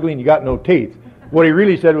 and you're ugly, and you got no teeth. What he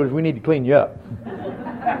really said was, we need to clean you up.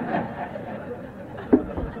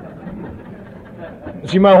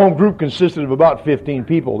 See, my home group consisted of about 15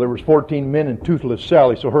 people. There was 14 men and toothless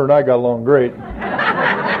Sally, so her and I got along great.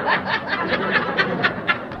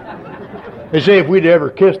 They say if we'd ever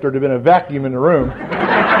kissed, there'd have been a vacuum in the room.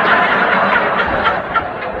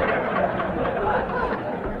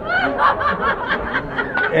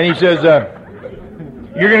 And he says,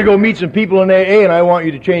 you're going to go meet some people in AA, and I want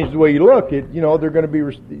you to change the way you look. They're going to be, he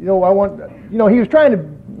was trying to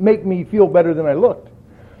make me feel better than I looked.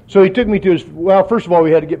 So he took me to first of all,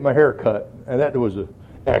 we had to get my hair cut, and that was an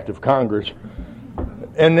act of Congress.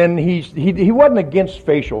 And then he wasn't against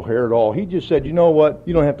facial hair at all. He just said, you know what,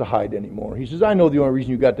 you don't have to hide anymore. He says, I know the only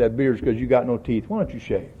reason you got that beard is because you got no teeth. Why don't you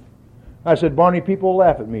shave? I said, Barney, people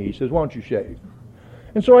laugh at me. He says, why don't you shave?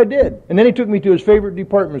 And so I did. And then he took me to his favorite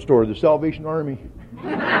department store, the Salvation Army,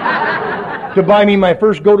 to buy me my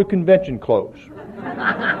first go-to-convention clothes.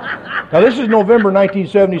 Now, this is November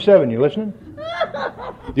 1977. You listening?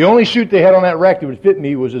 The only suit they had on that rack that would fit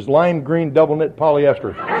me was this lime green double knit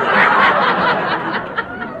polyester.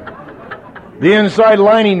 The inside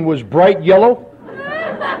lining was bright yellow,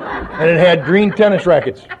 and it had green tennis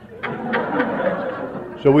rackets.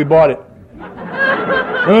 So we bought it.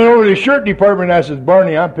 I went over to the shirt department and I said,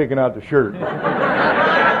 Barney, I'm picking out the shirt.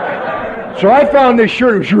 So I found this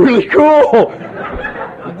shirt. It was really cool.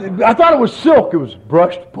 I thought it was silk. It was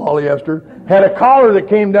brushed polyester. Had a collar that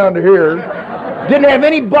came down to here. Didn't have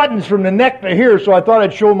any buttons from the neck to here, so I thought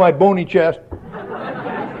I'd show my bony chest.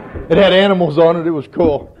 It had animals on it. It was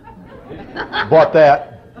cool. Bought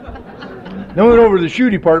that. Then we went over to the shoe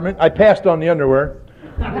department. I passed on the underwear.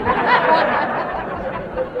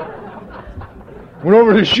 Went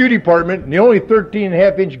over to the shoe department, and the only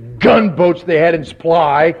 13.5-inch gunboats they had in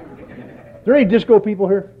supply. Is there any disco people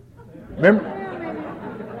here?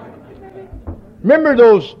 Remember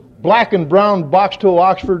those black and brown box-toe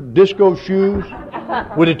Oxford disco shoes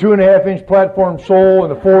with a 2.5-inch platform sole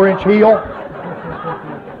and a 4-inch heel?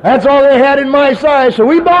 That's all they had in my size, so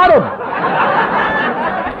we bought them.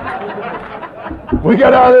 We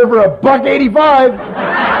got out of there for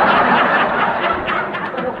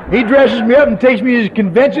 $1.85. He dresses me up and takes me to his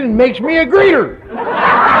convention and makes me a greeter.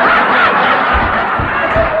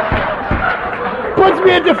 Puts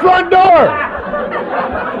me at the front door.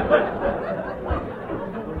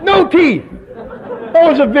 No teeth. That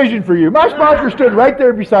was a vision for you. My sponsor stood right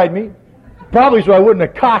there beside me, probably so I wouldn't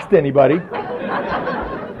accost anybody.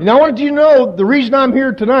 And I wanted you to know the reason I'm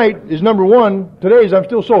here tonight is, number one, today is I'm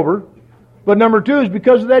still sober. But number two is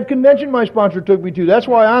because of that convention my sponsor took me to. That's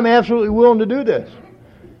why I'm absolutely willing to do this.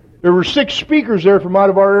 There were 6 speakers there from out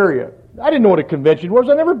of our area. I didn't know what a convention was.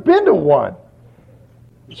 I'd never been to one.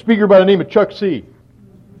 A speaker by the name of Chuck C.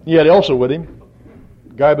 He had Elsa with him.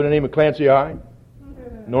 A guy by the name of Clancy I.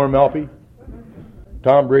 Norm Malpe.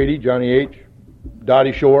 Tom Brady, Johnny H.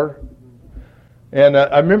 Dottie Shore. And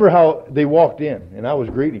I remember how they walked in, and I was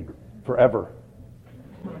greeting forever.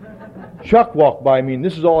 Chuck walked by me, and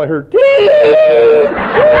this is all I heard. Tee!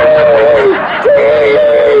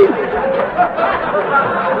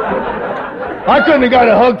 I couldn't have got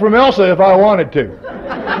a hug from Elsa if I wanted to.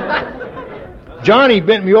 Johnny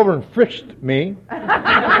bent me over and frisked me.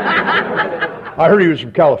 I heard he was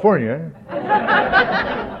from California.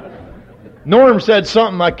 Norm said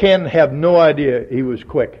something I can have no idea. He was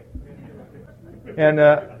quick. And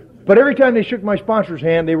but every time they shook my sponsor's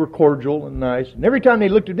hand, they were cordial and nice. And every time they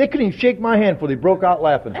looked at, they couldn't even shake my hand before they broke out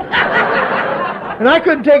laughing. And I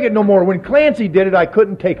couldn't take it no more. When Clancy did it, I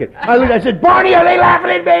couldn't take it. I looked, I said, "Barney, are they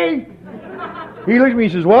laughing at me?" He looked at me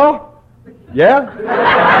and says, "Well, yeah."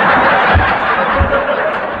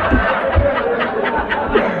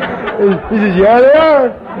 He says, "Yeah, they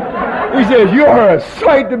are." He says, "You are a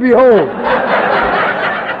sight to behold."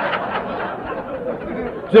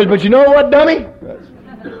 He says, "But you know what, dummy?" That's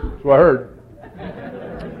what I heard.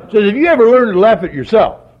 He says, "If you ever learn to laugh at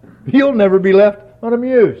yourself, you'll never be left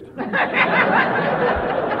unamused."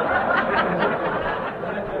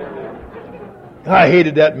 I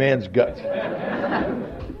hated that man's guts.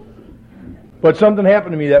 But something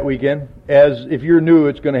happened to me that weekend, as if you're new,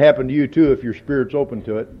 it's going to happen to you too if your spirit's open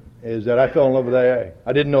to it, is that I fell in love with AA.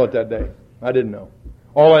 I didn't know it that day. I didn't know.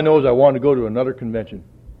 All I know is I wanted to go to another convention.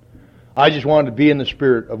 I just wanted to be in the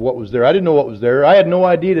spirit of what was there. I didn't know what was there. I had no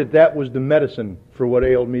idea that that was the medicine for what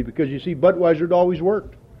ailed me, because you see, Budweiser had always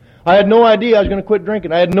worked. I had no idea I was going to quit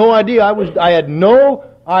drinking. I had no idea I was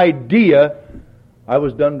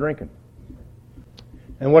done drinking.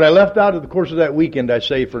 And what I left out of the course of that weekend, I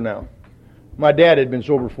say for now. My dad had been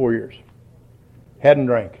sober 4 years. Hadn't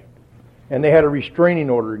drank. And they had a restraining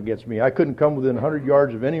order against me. I couldn't come within 100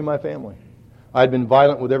 yards of any of my family. I'd been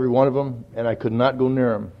violent with every one of them, and I could not go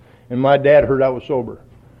near them. And my dad heard I was sober.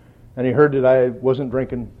 And he heard that I wasn't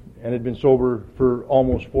drinking and had been sober for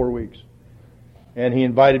almost 4 weeks. And he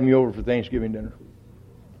invited me over for Thanksgiving dinner.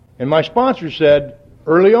 And my sponsor said,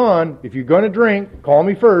 early on, if you're going to drink, call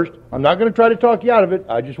me first. I'm not going to try to talk you out of it.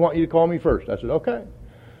 I just want you to call me first. I said, okay.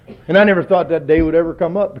 And I never thought that day would ever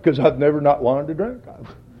come up, because I've never not wanted to drink.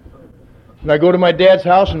 And I go to my dad's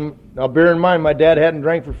house, and now bear in mind, my dad hadn't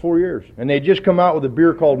drank for 4 years. And they just come out with a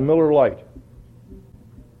beer called Miller Lite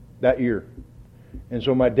that year. And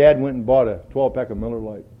so my dad went and bought a 12-pack of Miller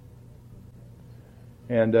Lite.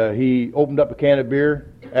 And he opened up a can of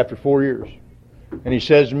beer after 4 years. And he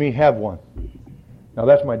says to me, "Have one." Now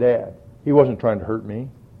that's my dad. He wasn't trying to hurt me.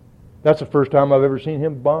 That's the first time I've ever seen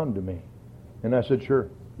him bond to me. And I said, "Sure."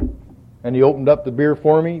 And he opened up the beer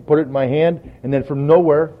for me, put it in my hand, and then from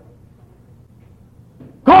nowhere,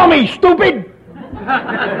 "Call me, stupid!"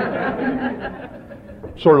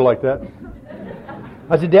 Sort of like that.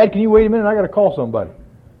 I said, "Dad, can you wait a minute? I got to call somebody."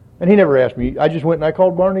 And he never asked me. I just went and I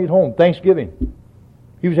called Barney at home, Thanksgiving.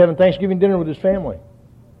 He was having Thanksgiving dinner with his family.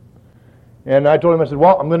 And I told him, I said,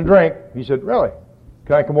 "Well, I'm going to drink." He said, "Really?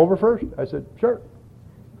 Can I come over first?" I said, "Sure."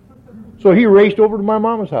 So he raced over to my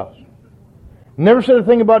mama's house. Never said a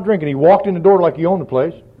thing about drinking. He walked in the door like he owned the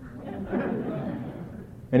place.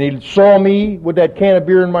 And he saw me with that can of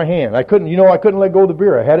beer in my hand. I couldn't let go of the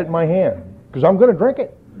beer. I had it in my hand because I'm going to drink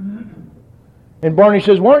it. And Barney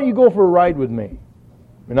says, "Why don't you go for a ride with me?"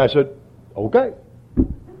 And I said, "Okay."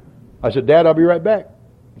 I said, "Dad, I'll be right back."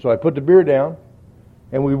 So I put the beer down,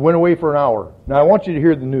 and we went away for an hour. Now, I want you to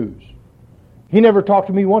hear the news. He never talked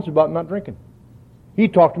to me once about not drinking. He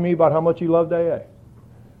talked to me about how much he loved AA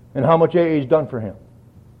and how much AA's done for him.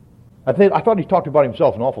 I thought he talked about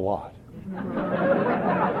himself an awful lot.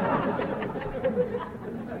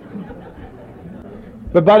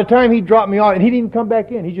 But by the time he dropped me off, and he didn't even come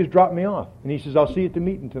back in, he just dropped me off. And he says, I'll see you at the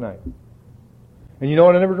meeting tonight. And you know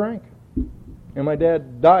what? I never drank. And my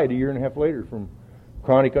dad died a year and a half later from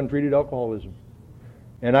chronic untreated alcoholism.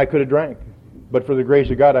 And I could have drank. But for the grace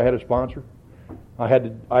of God, I had a sponsor. I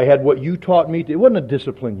had what you taught me to. It wasn't a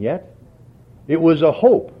discipline yet. It was a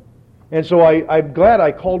hope. And so I'm glad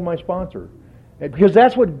I called my sponsor. Because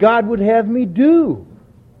that's what God would have me do.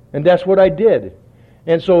 And that's what I did.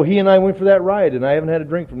 And so he and I went for that ride, and I haven't had a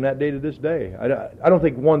drink from that day to this day. I don't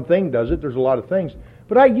think one thing does it. There's a lot of things.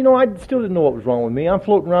 But I still didn't know what was wrong with me. I'm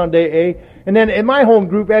floating around AA. And then in my home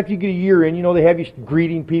group, after you get a year in, they have you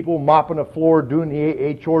greeting people, mopping the floor, doing the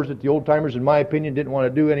AA chores that the old-timers, in my opinion, didn't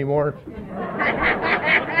want to do anymore.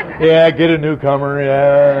 Yeah, get a newcomer.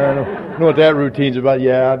 Yeah, I don't know what that routine's about.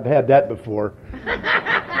 Yeah, I've had that before.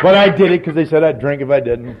 But I did it because they said I'd drink if I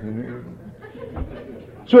didn't.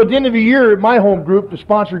 So at the end of the year, at my home group, the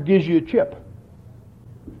sponsor gives you a chip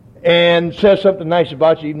and says something nice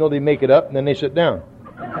about you, even though they make it up, and then they sit down.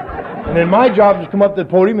 And then my job is to come up to the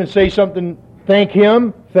podium and say something, thank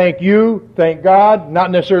him, thank you, thank God, not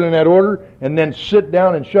necessarily in that order, and then sit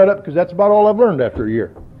down and shut up, because that's about all I've learned after a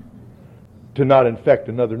year, to not infect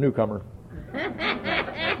another newcomer.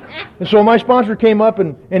 And so my sponsor came up,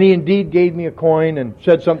 and he indeed gave me a coin and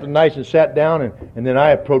said something nice and sat down, and then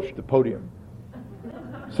I approached the podium.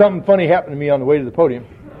 Something funny happened to me on the way to the podium.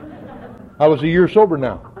 I was a year sober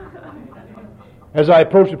now. As I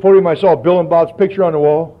approached the podium, I saw Bill and Bob's picture on the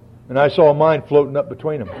wall, and I saw mine floating up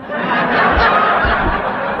between them.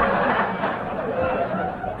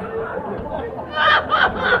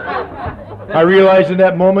 I realized in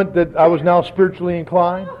that moment that I was now spiritually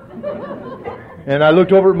inclined. And I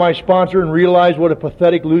looked over at my sponsor and realized what a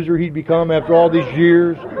pathetic loser he'd become after all these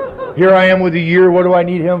years. Here I am with a year. What do I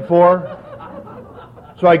need him for?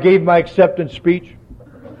 So I gave my acceptance speech,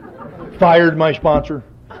 fired my sponsor,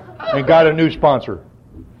 and got a new sponsor.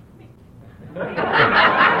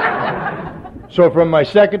 So from my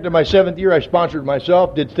second to my seventh year, I sponsored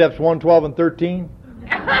myself, did steps 1, 12, and 13.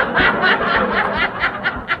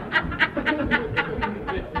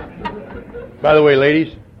 By the way,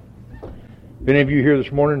 ladies, if any of you here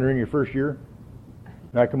this morning are in your first year,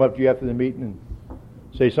 and I come up to you after the meeting and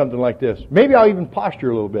say something like this, maybe I'll even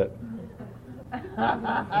posture a little bit.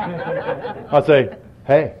 I'll say,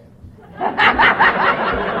 hey,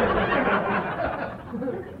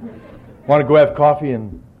 want to go have coffee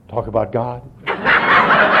and talk about God?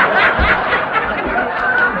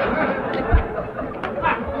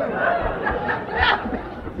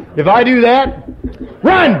 If I do that,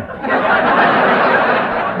 run!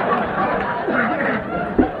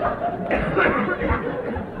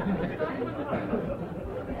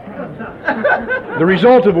 The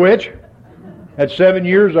result of which, at 7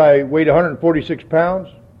 years, I weighed 146 pounds.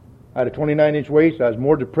 I had a 29-inch waist. I was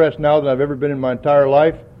more depressed now than I've ever been in my entire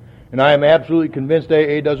life. And I am absolutely convinced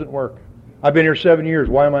AA doesn't work. I've been here 7 years.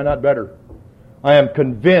 Why am I not better? I am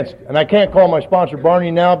convinced. And I can't call my sponsor Barney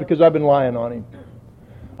now because I've been lying on him.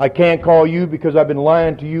 I can't call you because I've been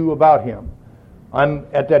lying to you about him. I'm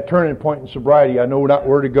at that turning point in sobriety. I know not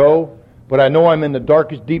where to go, but I know I'm in the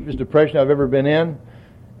darkest, deepest depression I've ever been in.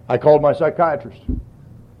 I called my psychiatrist.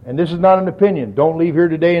 And this is not an opinion. Don't leave here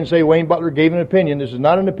today and say Wayne Butler gave an opinion. This is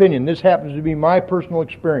not an opinion. This happens to be my personal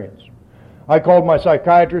experience. I called my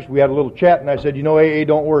psychiatrist. We had a little chat, and I said, AA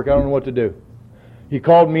don't work. I don't know what to do. He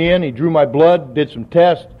called me in. He drew my blood, did some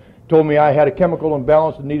tests, told me I had a chemical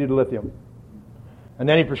imbalance and needed lithium. And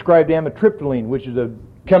then he prescribed amitriptyline, which is a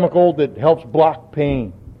chemical that helps block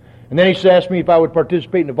pain. And then he asked me if I would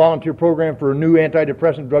participate in a volunteer program for a new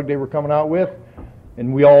antidepressant drug they were coming out with.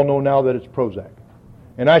 And we all know now that it's Prozac.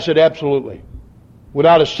 And I said, absolutely.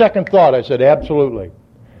 Without a second thought, I said, absolutely.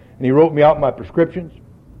 And he wrote me out my prescriptions.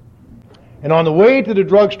 And on the way to the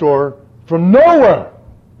drugstore, from nowhere,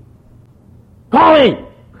 call me!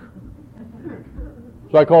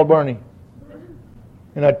 So I called Barney.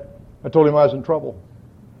 And I told him I was in trouble.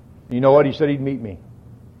 And you know what? He said he'd meet me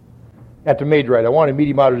at the Maidrite. I wanted to meet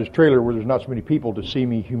him out of his trailer where there's not so many people to see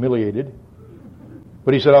me humiliated.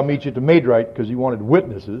 But he said, I'll meet you at the Maidrite because he wanted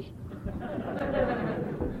witnesses.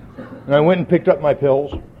 And I went and picked up my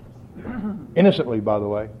pills, innocently, by the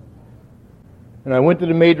way. And I went to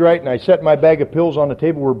the Maidrite and I set my bag of pills on the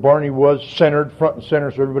table where Barney was, centered, front and center,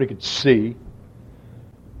 so everybody could see.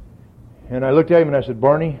 And I looked at him and I said,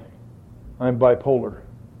 Barney, I'm bipolar.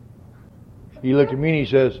 He looked at me and he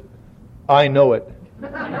says, I know it.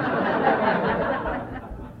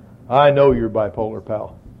 I know you're bipolar,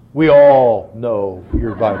 pal. We all know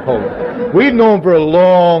you're bipolar. We've known for a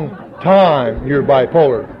long time you're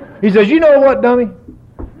bipolar. He says, you know what, dummy?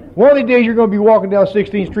 One of these days you're going to be walking down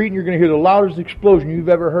 16th Street and you're going to hear the loudest explosion you've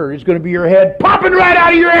ever heard. It's going to be your head popping right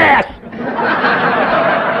out of your ass.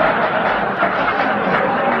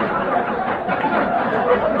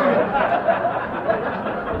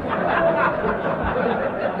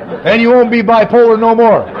 And you won't be bipolar no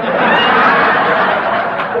more.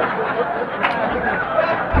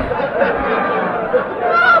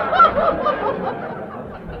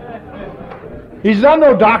 He says, I'm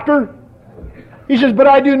no doctor. He says, but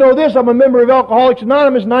I do know this. I'm a member of Alcoholics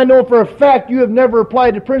Anonymous, and I know for a fact you have never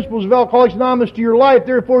applied the principles of Alcoholics Anonymous to your life.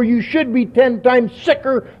 Therefore, you should be 10 times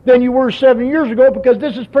sicker than you were 7 years ago, because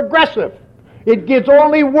this is progressive. It gets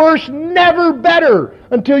only worse, never better,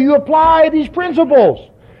 until you apply these principles.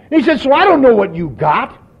 And he says, so I don't know what you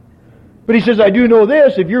got. But he says, I do know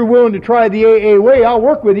this. If you're willing to try the AA way, I'll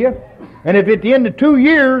work with you. And if at the end of 2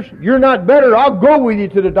 years you're not better, I'll go with you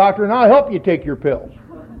to the doctor and I'll help you take your pills.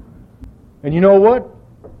 And you know what?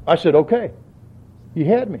 I said, okay. He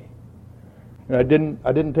had me. And I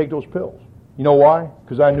didn't take those pills. You know why?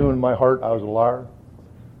 Because I knew in my heart I was a liar.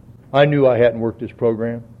 I knew I hadn't worked this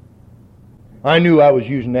program. I knew I was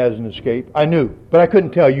using that as an escape. I knew. But I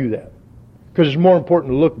couldn't tell you that. Because it's more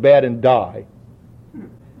important to look bad and die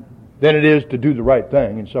than it is to do the right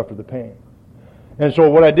thing and suffer the pain. And so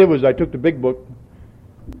what I did was I took the big book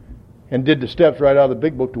and did the steps right out of the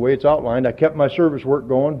big book the way it's outlined. I kept my service work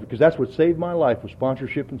going because that's what saved my life, was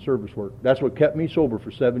sponsorship and service work. That's what kept me sober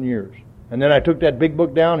for 7 years. And then I took that big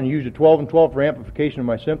book down and used the 12 and 12 for amplification of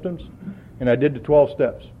my symptoms, and I did the 12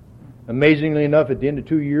 steps. Amazingly enough, at the end of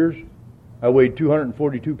 2 years, I weighed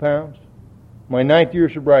 242 pounds. My 9th year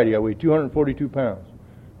of sobriety, I weighed 242 pounds.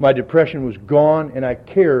 My depression was gone, and I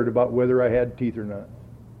cared about whether I had teeth or not.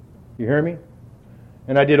 You hear me?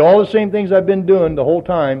 And I did all the same things I've been doing the whole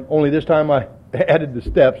time, only this time I added the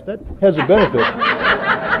steps. That has a benefit.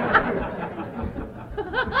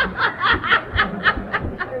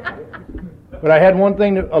 But I had one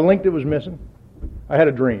thing, a link that was missing. I had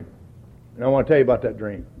a dream. And I want to tell you about that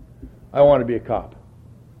dream. I wanted to be a cop.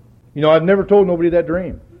 You know, I've never told nobody that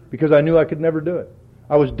dream because I knew I could never do it.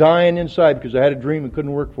 I was dying inside because I had a dream and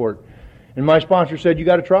couldn't work for it. And my sponsor said, you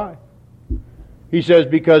got to try. He says,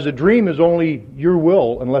 because a dream is only your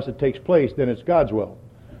will unless it takes place, then it's God's will.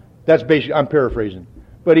 That's basically, I'm paraphrasing.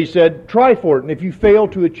 But he said, try for it. And if you fail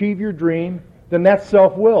to achieve your dream, then that's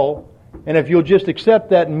self-will. And if you'll just accept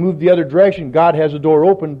that and move the other direction, God has a door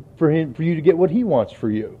open for you to get what He wants for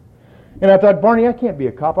you. And I thought, Barney, I can't be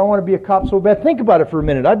a cop. I want to be a cop so bad. Think about it for a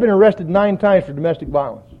minute. I've been arrested 9 times for domestic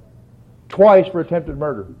violence. Twice for attempted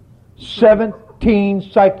murder.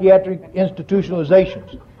 17 psychiatric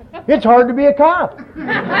institutionalizations. It's hard to be a cop.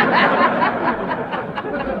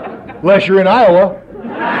 Unless you're in Iowa.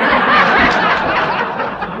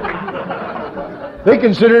 They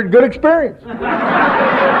consider it good experience.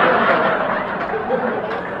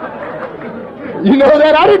 You know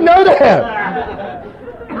that? I didn't know that.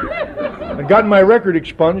 I'd gotten my record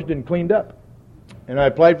expunged and cleaned up. And I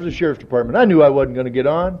applied for the sheriff's department. I knew I wasn't going to get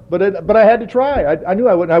on, but I had to try. I knew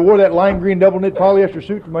I wouldn't. I wore that lime green double knit polyester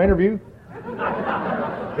suit to my interview.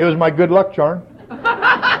 It was my good luck charm.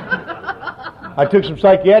 I took some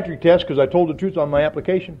psychiatric tests because I told the truth on my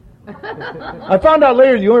application. I found out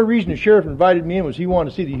later the only reason the sheriff invited me in was he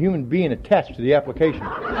wanted to see the human being attached to the application.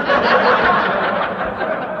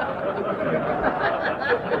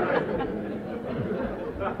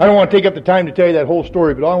 I don't want to take up the time to tell you that whole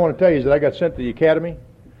story, but all I want to tell you is that I got sent to the academy.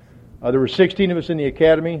 There were 16 of us in the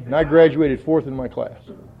academy, and I graduated 4th in my class.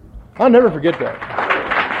 I'll never forget that.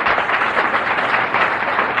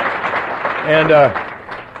 And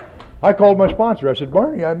I called my sponsor. I said,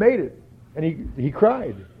 Barney, I made it. And he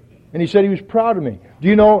cried. And he said he was proud of me. Do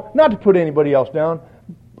you know, not to put anybody else down,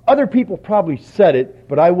 other people probably said it,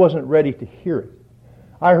 but I wasn't ready to hear it.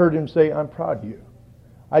 I heard him say, I'm proud of you.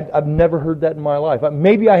 I've never heard that in my life.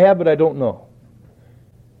 Maybe I have, but I don't know.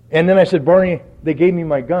 And then I said, Barney, they gave me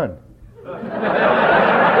my gun.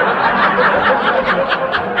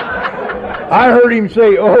 I heard him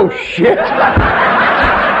say, oh, shit.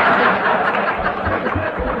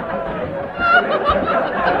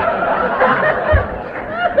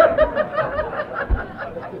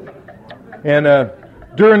 And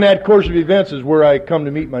during that course of events is where I come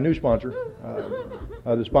to meet my new sponsor,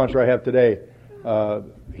 the sponsor I have today.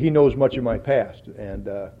 He knows much of my past, and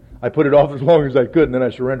I put it off as long as I could, and then I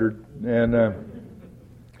surrendered. And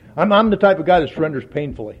I'm the type of guy that surrenders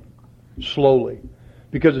painfully, slowly.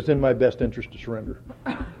 because it's in my best interest to surrender.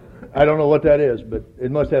 I don't know what that is, but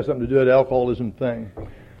it must have something to do with the alcoholism thing.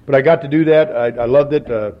 But I got to do that. I loved it.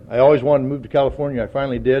 I always wanted to move to California. I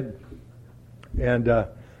finally did. And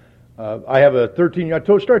I have a 13-year. I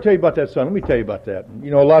started telling you about that son. Let me tell you about that.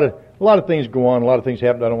 You know, a lot of things go on. A lot of things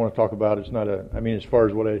happen. I don't want to talk about. It's not a. I mean, as far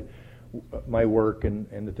as my work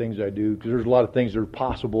and the things I do, because there's a lot of things that are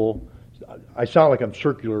possible. I sound like I'm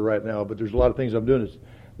circular right now, but there's a lot of things I'm doing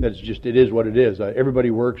that's just, it is what it is. Everybody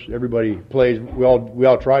works, everybody plays. We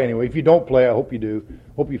all try anyway. If you don't play, I hope you do.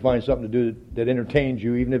 Hope you find something to do that entertains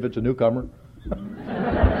you, even if it's a newcomer.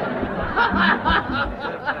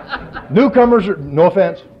 Newcomers are, no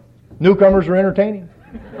offense, newcomers are entertaining.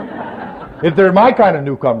 If they're my kind of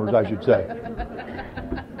newcomers, I should say.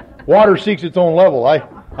 Water seeks its own level. I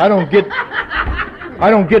don't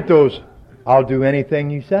get those. I'll do anything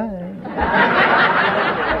you say.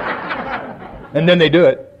 And then they do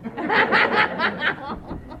it.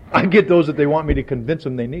 I get those that they want me to convince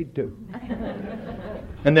them they need to.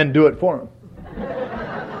 And then do it for them.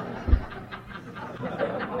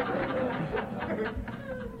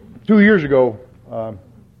 I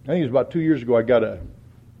think it was about 2 years ago, I got a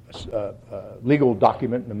legal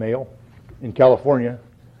document in the mail in California.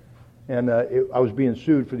 And I was being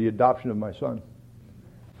sued for the adoption of my son.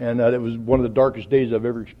 And it was one of the darkest days I've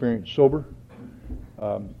ever experienced sober.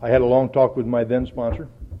 I had a long talk with my then sponsor,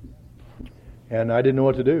 and I didn't know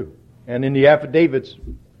what to do. And in the affidavits,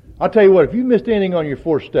 I'll tell you what, if you missed anything on your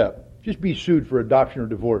fourth step, just be sued for adoption or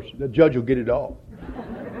divorce. The judge will get it all.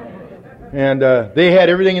 And they had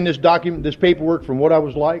everything in this document, this paperwork, from what I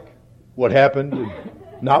was like, what happened, and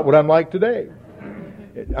not what I'm like today.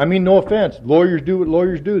 I mean, no offense. Lawyers do what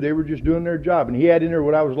lawyers do. They were just doing their job. And he had in there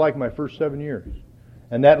what I was like my first 7 years.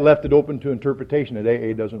 And that left it open to interpretation that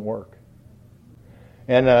AA doesn't work.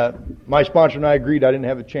 And my sponsor and I agreed I didn't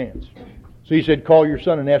have a chance. So he said, call your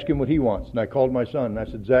son and ask him what he wants. And I called my son and I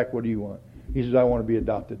said, Zach, what do you want? He says, I want to be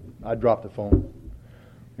adopted. I dropped the phone.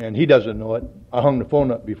 And he doesn't know it. I hung the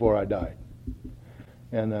phone up before I died.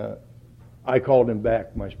 And I called him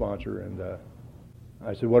back, my sponsor, and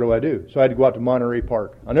I said, what do I do? So I had to go out to Monterey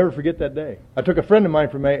Park. I'll never forget that day. I took a friend of mine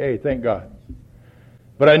from AA, thank God.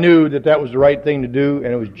 But I knew that was the right thing to do, and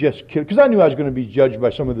it was just because I knew I was going to be judged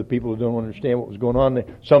by some of the people who don't understand what was going on.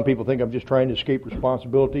 Some people think I'm just trying to escape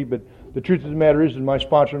responsibility, but the truth of the matter is that my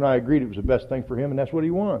sponsor and I agreed it was the best thing for him, and that's what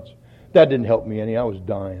he wants. That didn't help me any. I was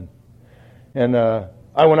dying. And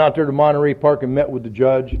I went out there to Monterey Park and met with the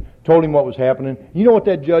judge, told him what was happening. You know what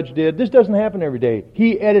that judge did? This doesn't happen every day.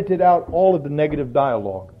 He edited out all of the negative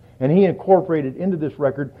dialogue, and he incorporated into this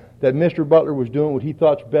record that Mr. Butler was doing what he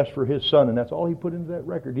thought's best for his son, and that's all he put into that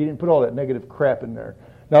record. He didn't put all that negative crap in there.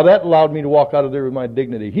 Now that allowed me to walk out of there with my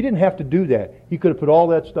dignity. He didn't have to do that. He could have put all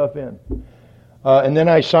that stuff in. And then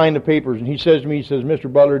I signed the papers, and he says to me,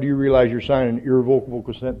 Mr. Butler, do you realize you're signing an irrevocable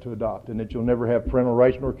consent to adopt, and that you'll never have parental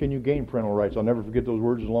rights, nor can you gain parental rights? I'll never forget those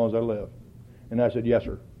words as long as I live. And I said, yes,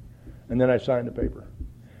 sir. And then I signed the paper.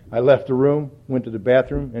 I left the room, went to the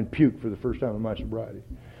bathroom, and puked for the first time in my sobriety.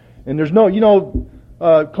 And there's no,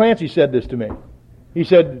 Clancy said this to me. He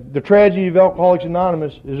said, the tragedy of Alcoholics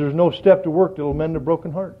Anonymous is there's no step to work that will mend a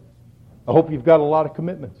broken heart. I hope you've got a lot of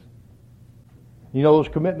commitments. You know, those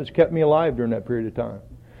commitments kept me alive during that period of time.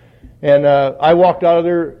 And I walked out of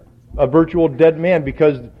there a virtual dead man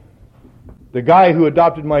because the guy who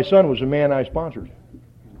adopted my son was a man I sponsored.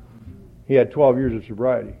 He had 12 years of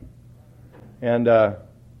sobriety. And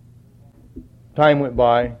time went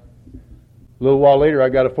by. A little while later, I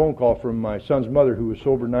got a phone call from my son's mother, who was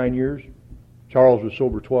sober 9 years. Charles was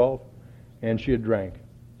sober 12, and she had drank.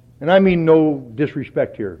 And I mean no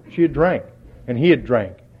disrespect here. She had drank, and he had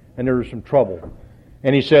drank, and there was some trouble.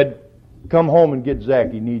 And he said, come home and get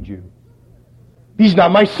Zach, he needs you. He's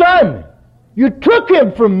not my son. You took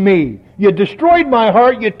him from me. You destroyed my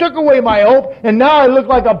heart, you took away my hope, and now I look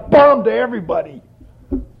like a bum to everybody.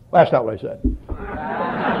 That's not what I said.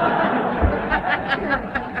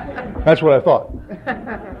 That's what I thought.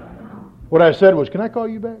 What I said was, can I call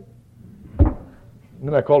you back? And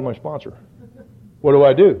then I called my sponsor. What do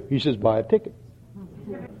I do? He says, buy a ticket.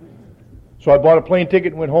 So I bought a plane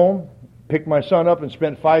ticket and went home, picked my son up and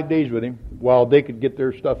spent 5 days with him while they could get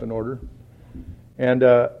their stuff in order. And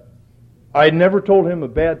I never told him a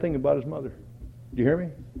bad thing about his mother. Do you hear me?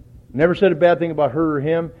 Never said a bad thing about her or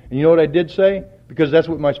him. And you know what I did say? Because that's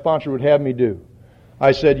what my sponsor would have me do.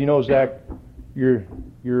 I said, Zach,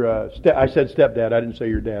 I said stepdad. I didn't say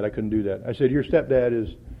your dad. I couldn't do that. I said, your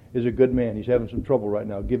stepdad is a good man. He's having some trouble right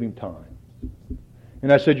now. Give him time.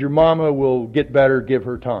 And I said, your mama will get better. Give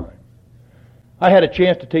her time. I had a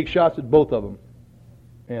chance to take shots at both of them.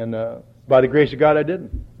 And by the grace of God, I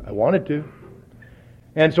didn't. I wanted to.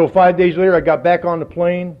 And so 5 days later, I got back on the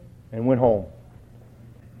plane and went home.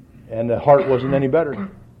 And the heart wasn't any better.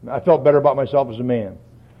 I felt better about myself as a man.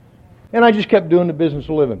 And I just kept doing the business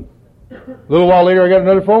of living. A little while later, I got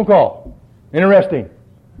another phone call. Interesting.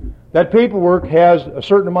 That paperwork has a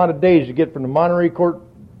certain amount of days to get from the Monterey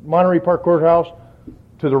Park Courthouse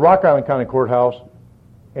to the Rock Island County Courthouse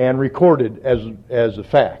and recorded as a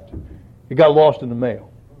fact. It got lost in the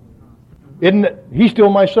mail. He's still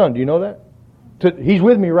my son. Do you know that? He's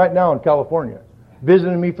with me right now in California,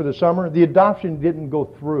 visiting me for the summer. The adoption didn't go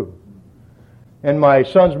through. And my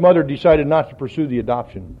son's mother decided not to pursue the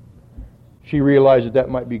adoption. She realized that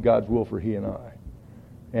might be God's will for he and I.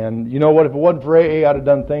 And you know what? If it wasn't for AA, I'd have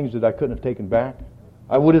done things that I couldn't have taken back.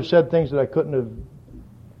 I would have said things that I couldn't have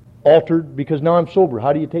altered, because now I'm sober.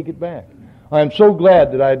 How do you take it back? I am so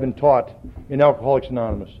glad that I have been taught in Alcoholics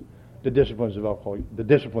Anonymous the disciplines of alcohol, the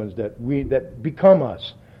disciplines that become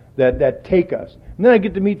us, that take us. And then I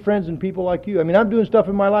get to meet friends and people like you. I mean, I'm doing stuff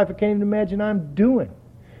in my life I can't even imagine I'm doing.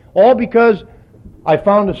 All because I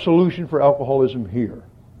found a solution for alcoholism here.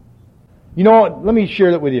 You know what? Let me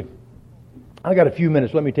share that with you. I got a few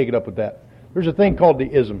minutes. Let me take it up with that. There's a thing called the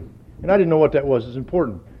ism. And I didn't know what that was. It's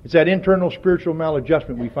important. It's that internal spiritual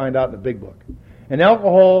maladjustment we find out in the big book. And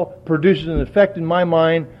alcohol produces an effect in my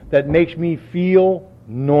mind that makes me feel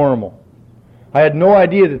normal. I had no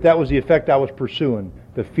idea that was the effect I was pursuing,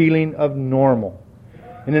 the feeling of normal.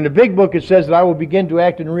 And in the big book it says that I will begin to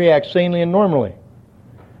act and react sanely and normally.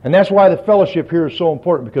 And that's why the fellowship here is so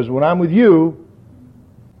important, because when I'm with you,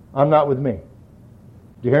 I'm not with me. Do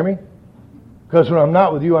you hear me? Because when I'm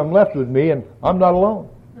not with you, I'm left with me, and I'm not alone.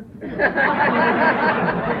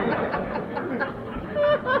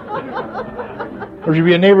 There should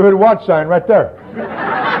be a neighborhood watch sign right there.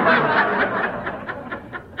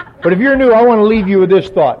 But if you're new, I want to leave you with this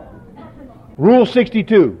thought. Rule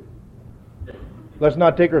 62. Let's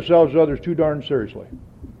not take ourselves or others too darn seriously.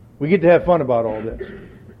 We get to have fun about all this.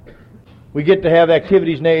 We get to have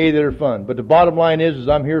activities in AA that are fun. But the bottom line is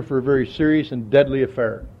I'm here for a very serious and deadly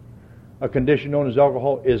affair. A condition known as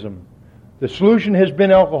alcoholism. The solution has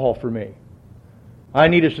been alcohol for me. I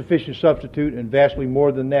need a sufficient substitute, and vastly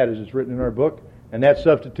more than that, as it's written in our book. And that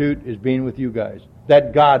substitute is being with you guys.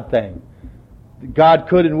 That God thing. God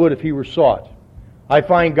could and would if He were sought. I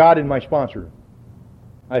find God in my sponsor.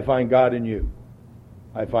 I find God in you.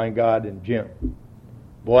 I find God in Jim.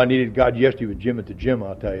 Boy, I needed God yesterday with Jim at the gym,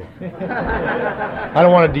 I'll tell you. I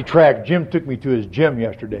don't want to detract. Jim took me to his gym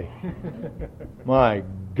yesterday. My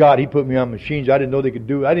God, he put me on machines I didn't know they could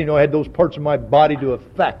do. I didn't know I had those parts of my body to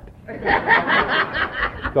affect.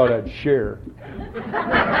 Thought I'd share.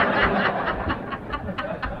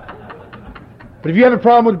 But if you have a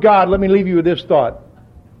problem with God, let me leave you with this thought,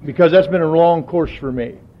 because that's been a long course for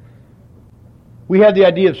me. We had the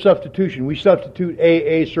idea of substitution. We substitute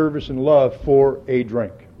AA service and love for a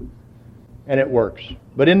drink. And it works.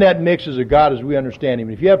 But in that mix is a God as we understand Him.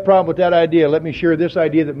 And if you have a problem with that idea, let me share this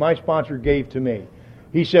idea that my sponsor gave to me.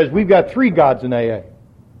 He says, we've got 3 gods in AA.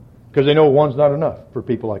 Because they know one's not enough for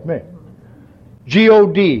people like me.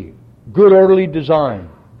 G-O-D, good orderly design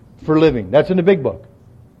for living. That's in the big book.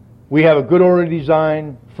 We have a good orderly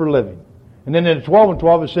design for living. And then in 12 and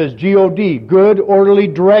 12 it says G-O-D, good orderly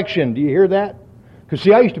direction. Do you hear that? Because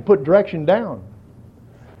see, I used to put direction down.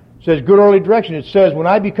 It says good orderly direction. It says when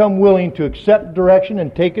I become willing to accept direction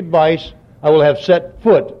and take advice, I will have set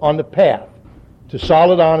foot on the path to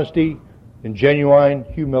solid honesty and genuine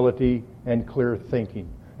humility and clear thinking.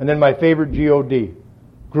 And then my favorite G-O-D,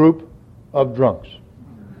 group of drunks.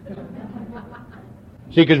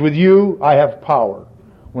 See, because with you, I have power.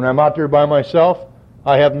 When I'm out there by myself,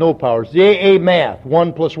 I have no power. It's the AA math.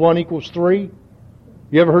 1 + 1 = 3.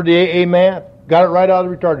 You ever heard the AA math? Got it right out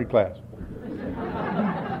of the retarded class.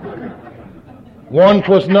 1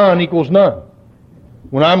 + none = none.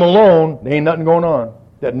 When I'm alone, there ain't nothing going on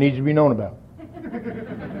that needs to be known about.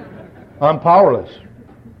 I'm powerless.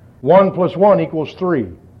 1 + 1 = 3.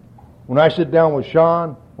 When I sit down with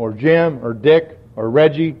Sean or Jim or Dick or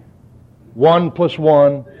Reggie, 1 +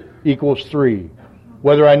 1 = 3.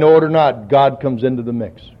 Whether I know it or not, God comes into the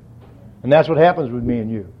mix. And that's what happens with me and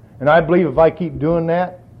you. And I believe if I keep doing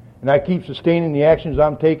that, and I keep sustaining the actions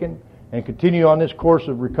I'm taking, and continue on this course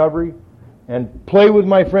of recovery, and play with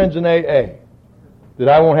my friends in AA, that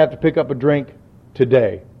I won't have to pick up a drink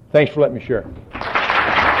today. Thanks for letting me share.